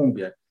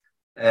Colômbia,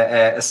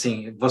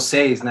 assim,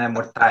 vocês, né,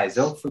 mortais,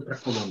 eu fui para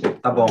Colômbia,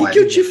 tá bom. O que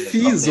eu te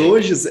fiz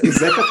hoje? O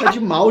Zeca tá de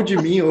mal de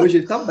mim hoje,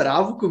 ele tá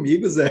bravo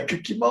comigo, Zeca,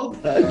 que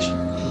maldade.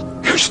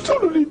 Eu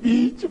estou no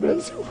limite,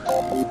 Brasil.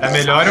 É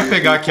melhor eu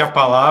pegar aqui a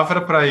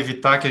palavra para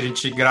evitar que a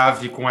gente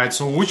grave com o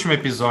Edson o último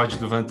episódio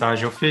do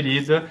Vantagem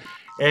Oferida.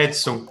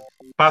 Edson,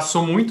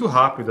 passou muito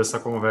rápido essa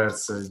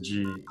conversa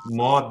de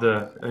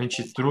moda,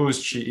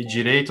 antitrust e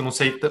direito, não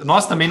sei,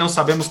 nós também não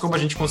sabemos como a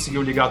gente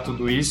conseguiu ligar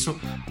tudo isso,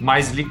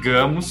 mas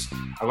ligamos.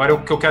 Agora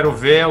o que eu quero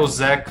ver é o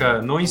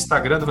Zeca no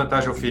Instagram do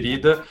Vantagem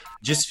Oferida,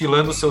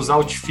 desfilando seus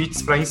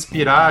outfits para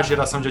inspirar a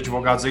geração de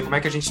advogados aí, como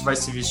é que a gente vai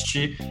se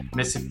vestir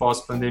nesse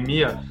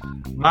pós-pandemia.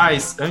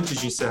 Mas, antes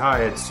de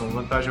encerrar, Edson,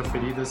 Vantagem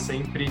Oferida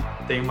sempre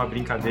tem uma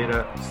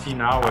brincadeira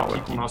final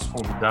aqui com o nosso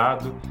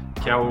convidado,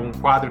 que é um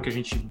quadro que a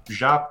gente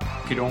já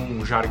criou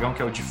um jargão,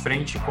 que é o De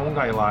Frente com o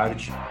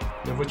Gailard.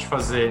 Eu vou te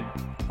fazer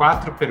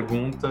 4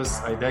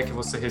 perguntas, a ideia é que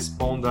você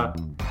responda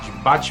de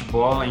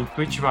bate-bola,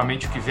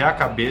 intuitivamente, o que vier à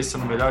cabeça,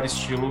 no melhor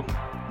estilo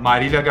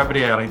Marília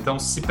Gabriela. Então,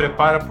 se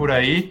prepara por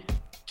aí,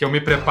 que eu me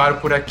preparo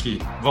por aqui.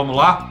 Vamos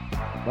lá?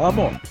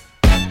 Vamos!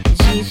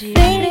 De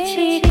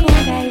frente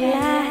com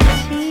Gailard.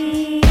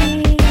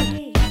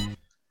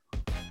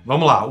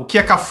 Vamos lá. O que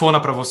é cafona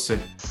para você?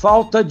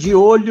 Falta de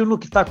olho no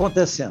que está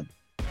acontecendo.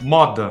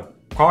 Moda.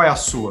 Qual é a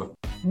sua?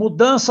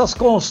 Mudanças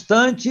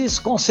constantes,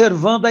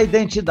 conservando a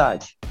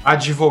identidade.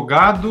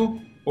 Advogado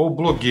ou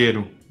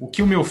blogueiro? O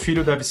que o meu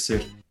filho deve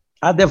ser?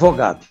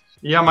 Advogado.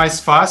 E a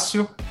mais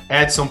fácil,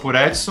 Edson por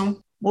Edson.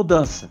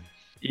 Mudança.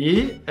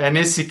 E é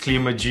nesse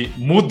clima de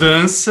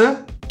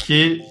mudança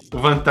que o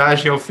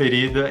Vantagem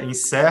Oferida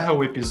encerra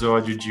o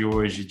episódio de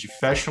hoje de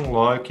Fashion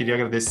Law. Eu queria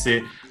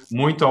agradecer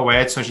muito ao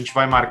Edson. A gente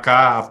vai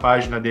marcar a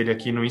página dele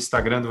aqui no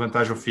Instagram do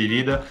Vantagem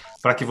Oferida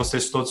para que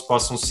vocês todos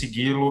possam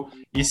segui-lo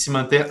e se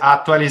manter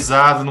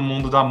atualizado no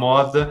mundo da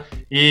moda.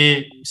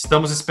 E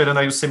estamos esperando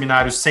aí o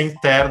seminário sem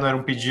terno, era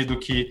um pedido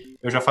que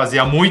eu já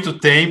fazia há muito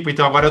tempo,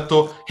 então agora eu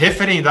estou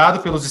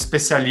referendado pelos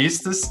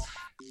especialistas.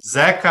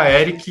 Zeca,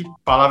 Eric,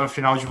 palavra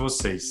final de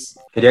vocês.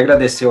 Queria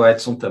agradecer ao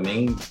Edson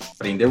também,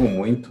 aprendemos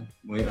muito,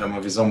 é uma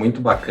visão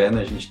muito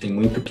bacana, a gente tem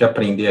muito que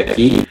aprender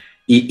aqui,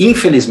 e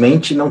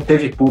infelizmente não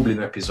teve publi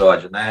no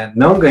episódio, né?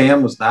 Não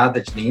ganhamos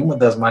nada de nenhuma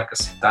das marcas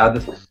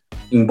citadas,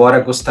 embora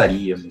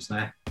gostaríamos,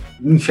 né?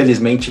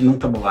 Infelizmente não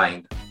estamos lá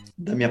ainda.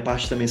 Da minha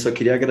parte também só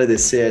queria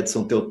agradecer,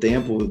 Edson, teu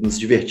tempo, nos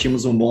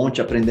divertimos um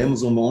monte,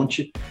 aprendemos um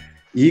monte.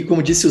 E,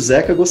 como disse o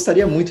Zeca,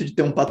 gostaria muito de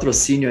ter um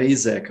patrocínio aí,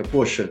 Zeca.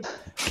 Poxa,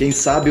 quem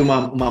sabe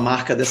uma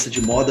marca dessa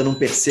de moda não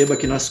perceba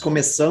que nós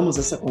começamos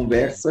essa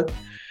conversa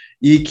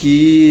e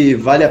que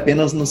vale a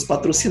pena nos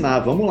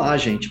patrocinar. Vamos lá,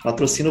 gente,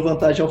 patrocina o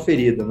Vantagem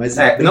Oferida. Mas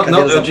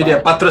eu diria,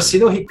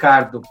 patrocina o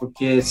Ricardo,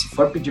 porque se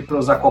for pedir para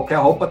usar qualquer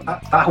roupa,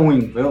 tá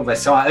ruim, viu? Vai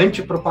ser uma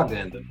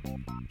antipropaganda.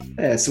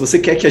 Se você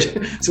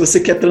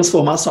quer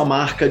transformar sua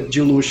marca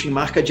de luxo em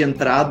marca de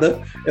entrada,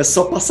 é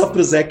só passar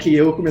para o Zeca e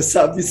eu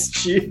começar a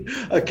vestir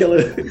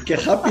aquela que é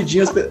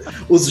rapidinho,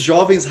 os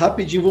jovens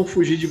rapidinho vão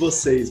fugir de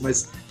vocês.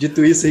 Mas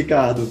dito isso,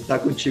 Ricardo, tá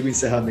contigo o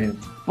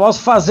encerramento.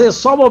 Posso fazer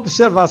só uma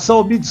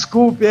observação? Me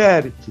desculpe,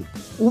 Eric.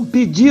 Um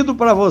pedido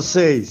para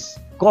vocês.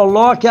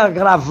 Coloque a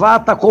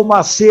gravata como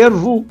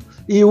acervo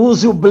e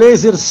use o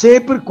blazer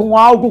sempre com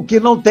algo que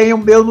não tenha o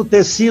mesmo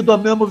tecido, o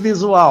mesmo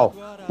visual.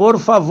 Por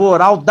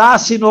favor,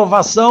 audácia e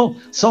inovação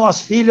são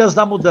as filhas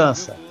da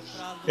mudança.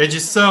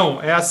 Edição,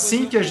 é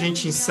assim que a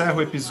gente encerra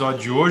o episódio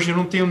de hoje. Eu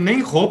não tenho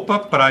nem roupa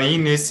para ir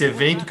nesse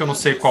evento, que eu não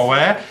sei qual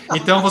é.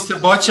 Então você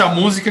bote a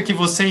música que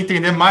você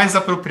entender mais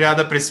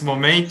apropriada para esse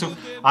momento.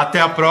 Até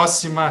a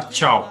próxima.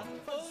 Tchau.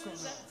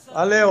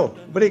 Valeu.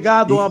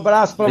 Obrigado. Um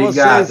abraço para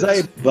vocês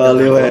aí.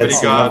 Valeu,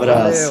 Edson. Um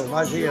abraço. Valeu.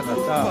 Imagina.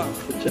 Tchau.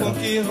 Tchau.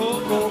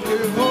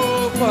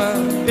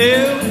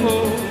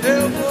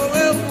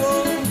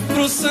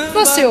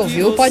 Você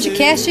ouviu o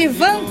podcast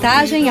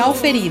Vantagem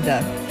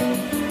Alferida.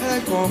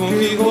 Com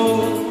que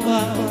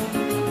roupa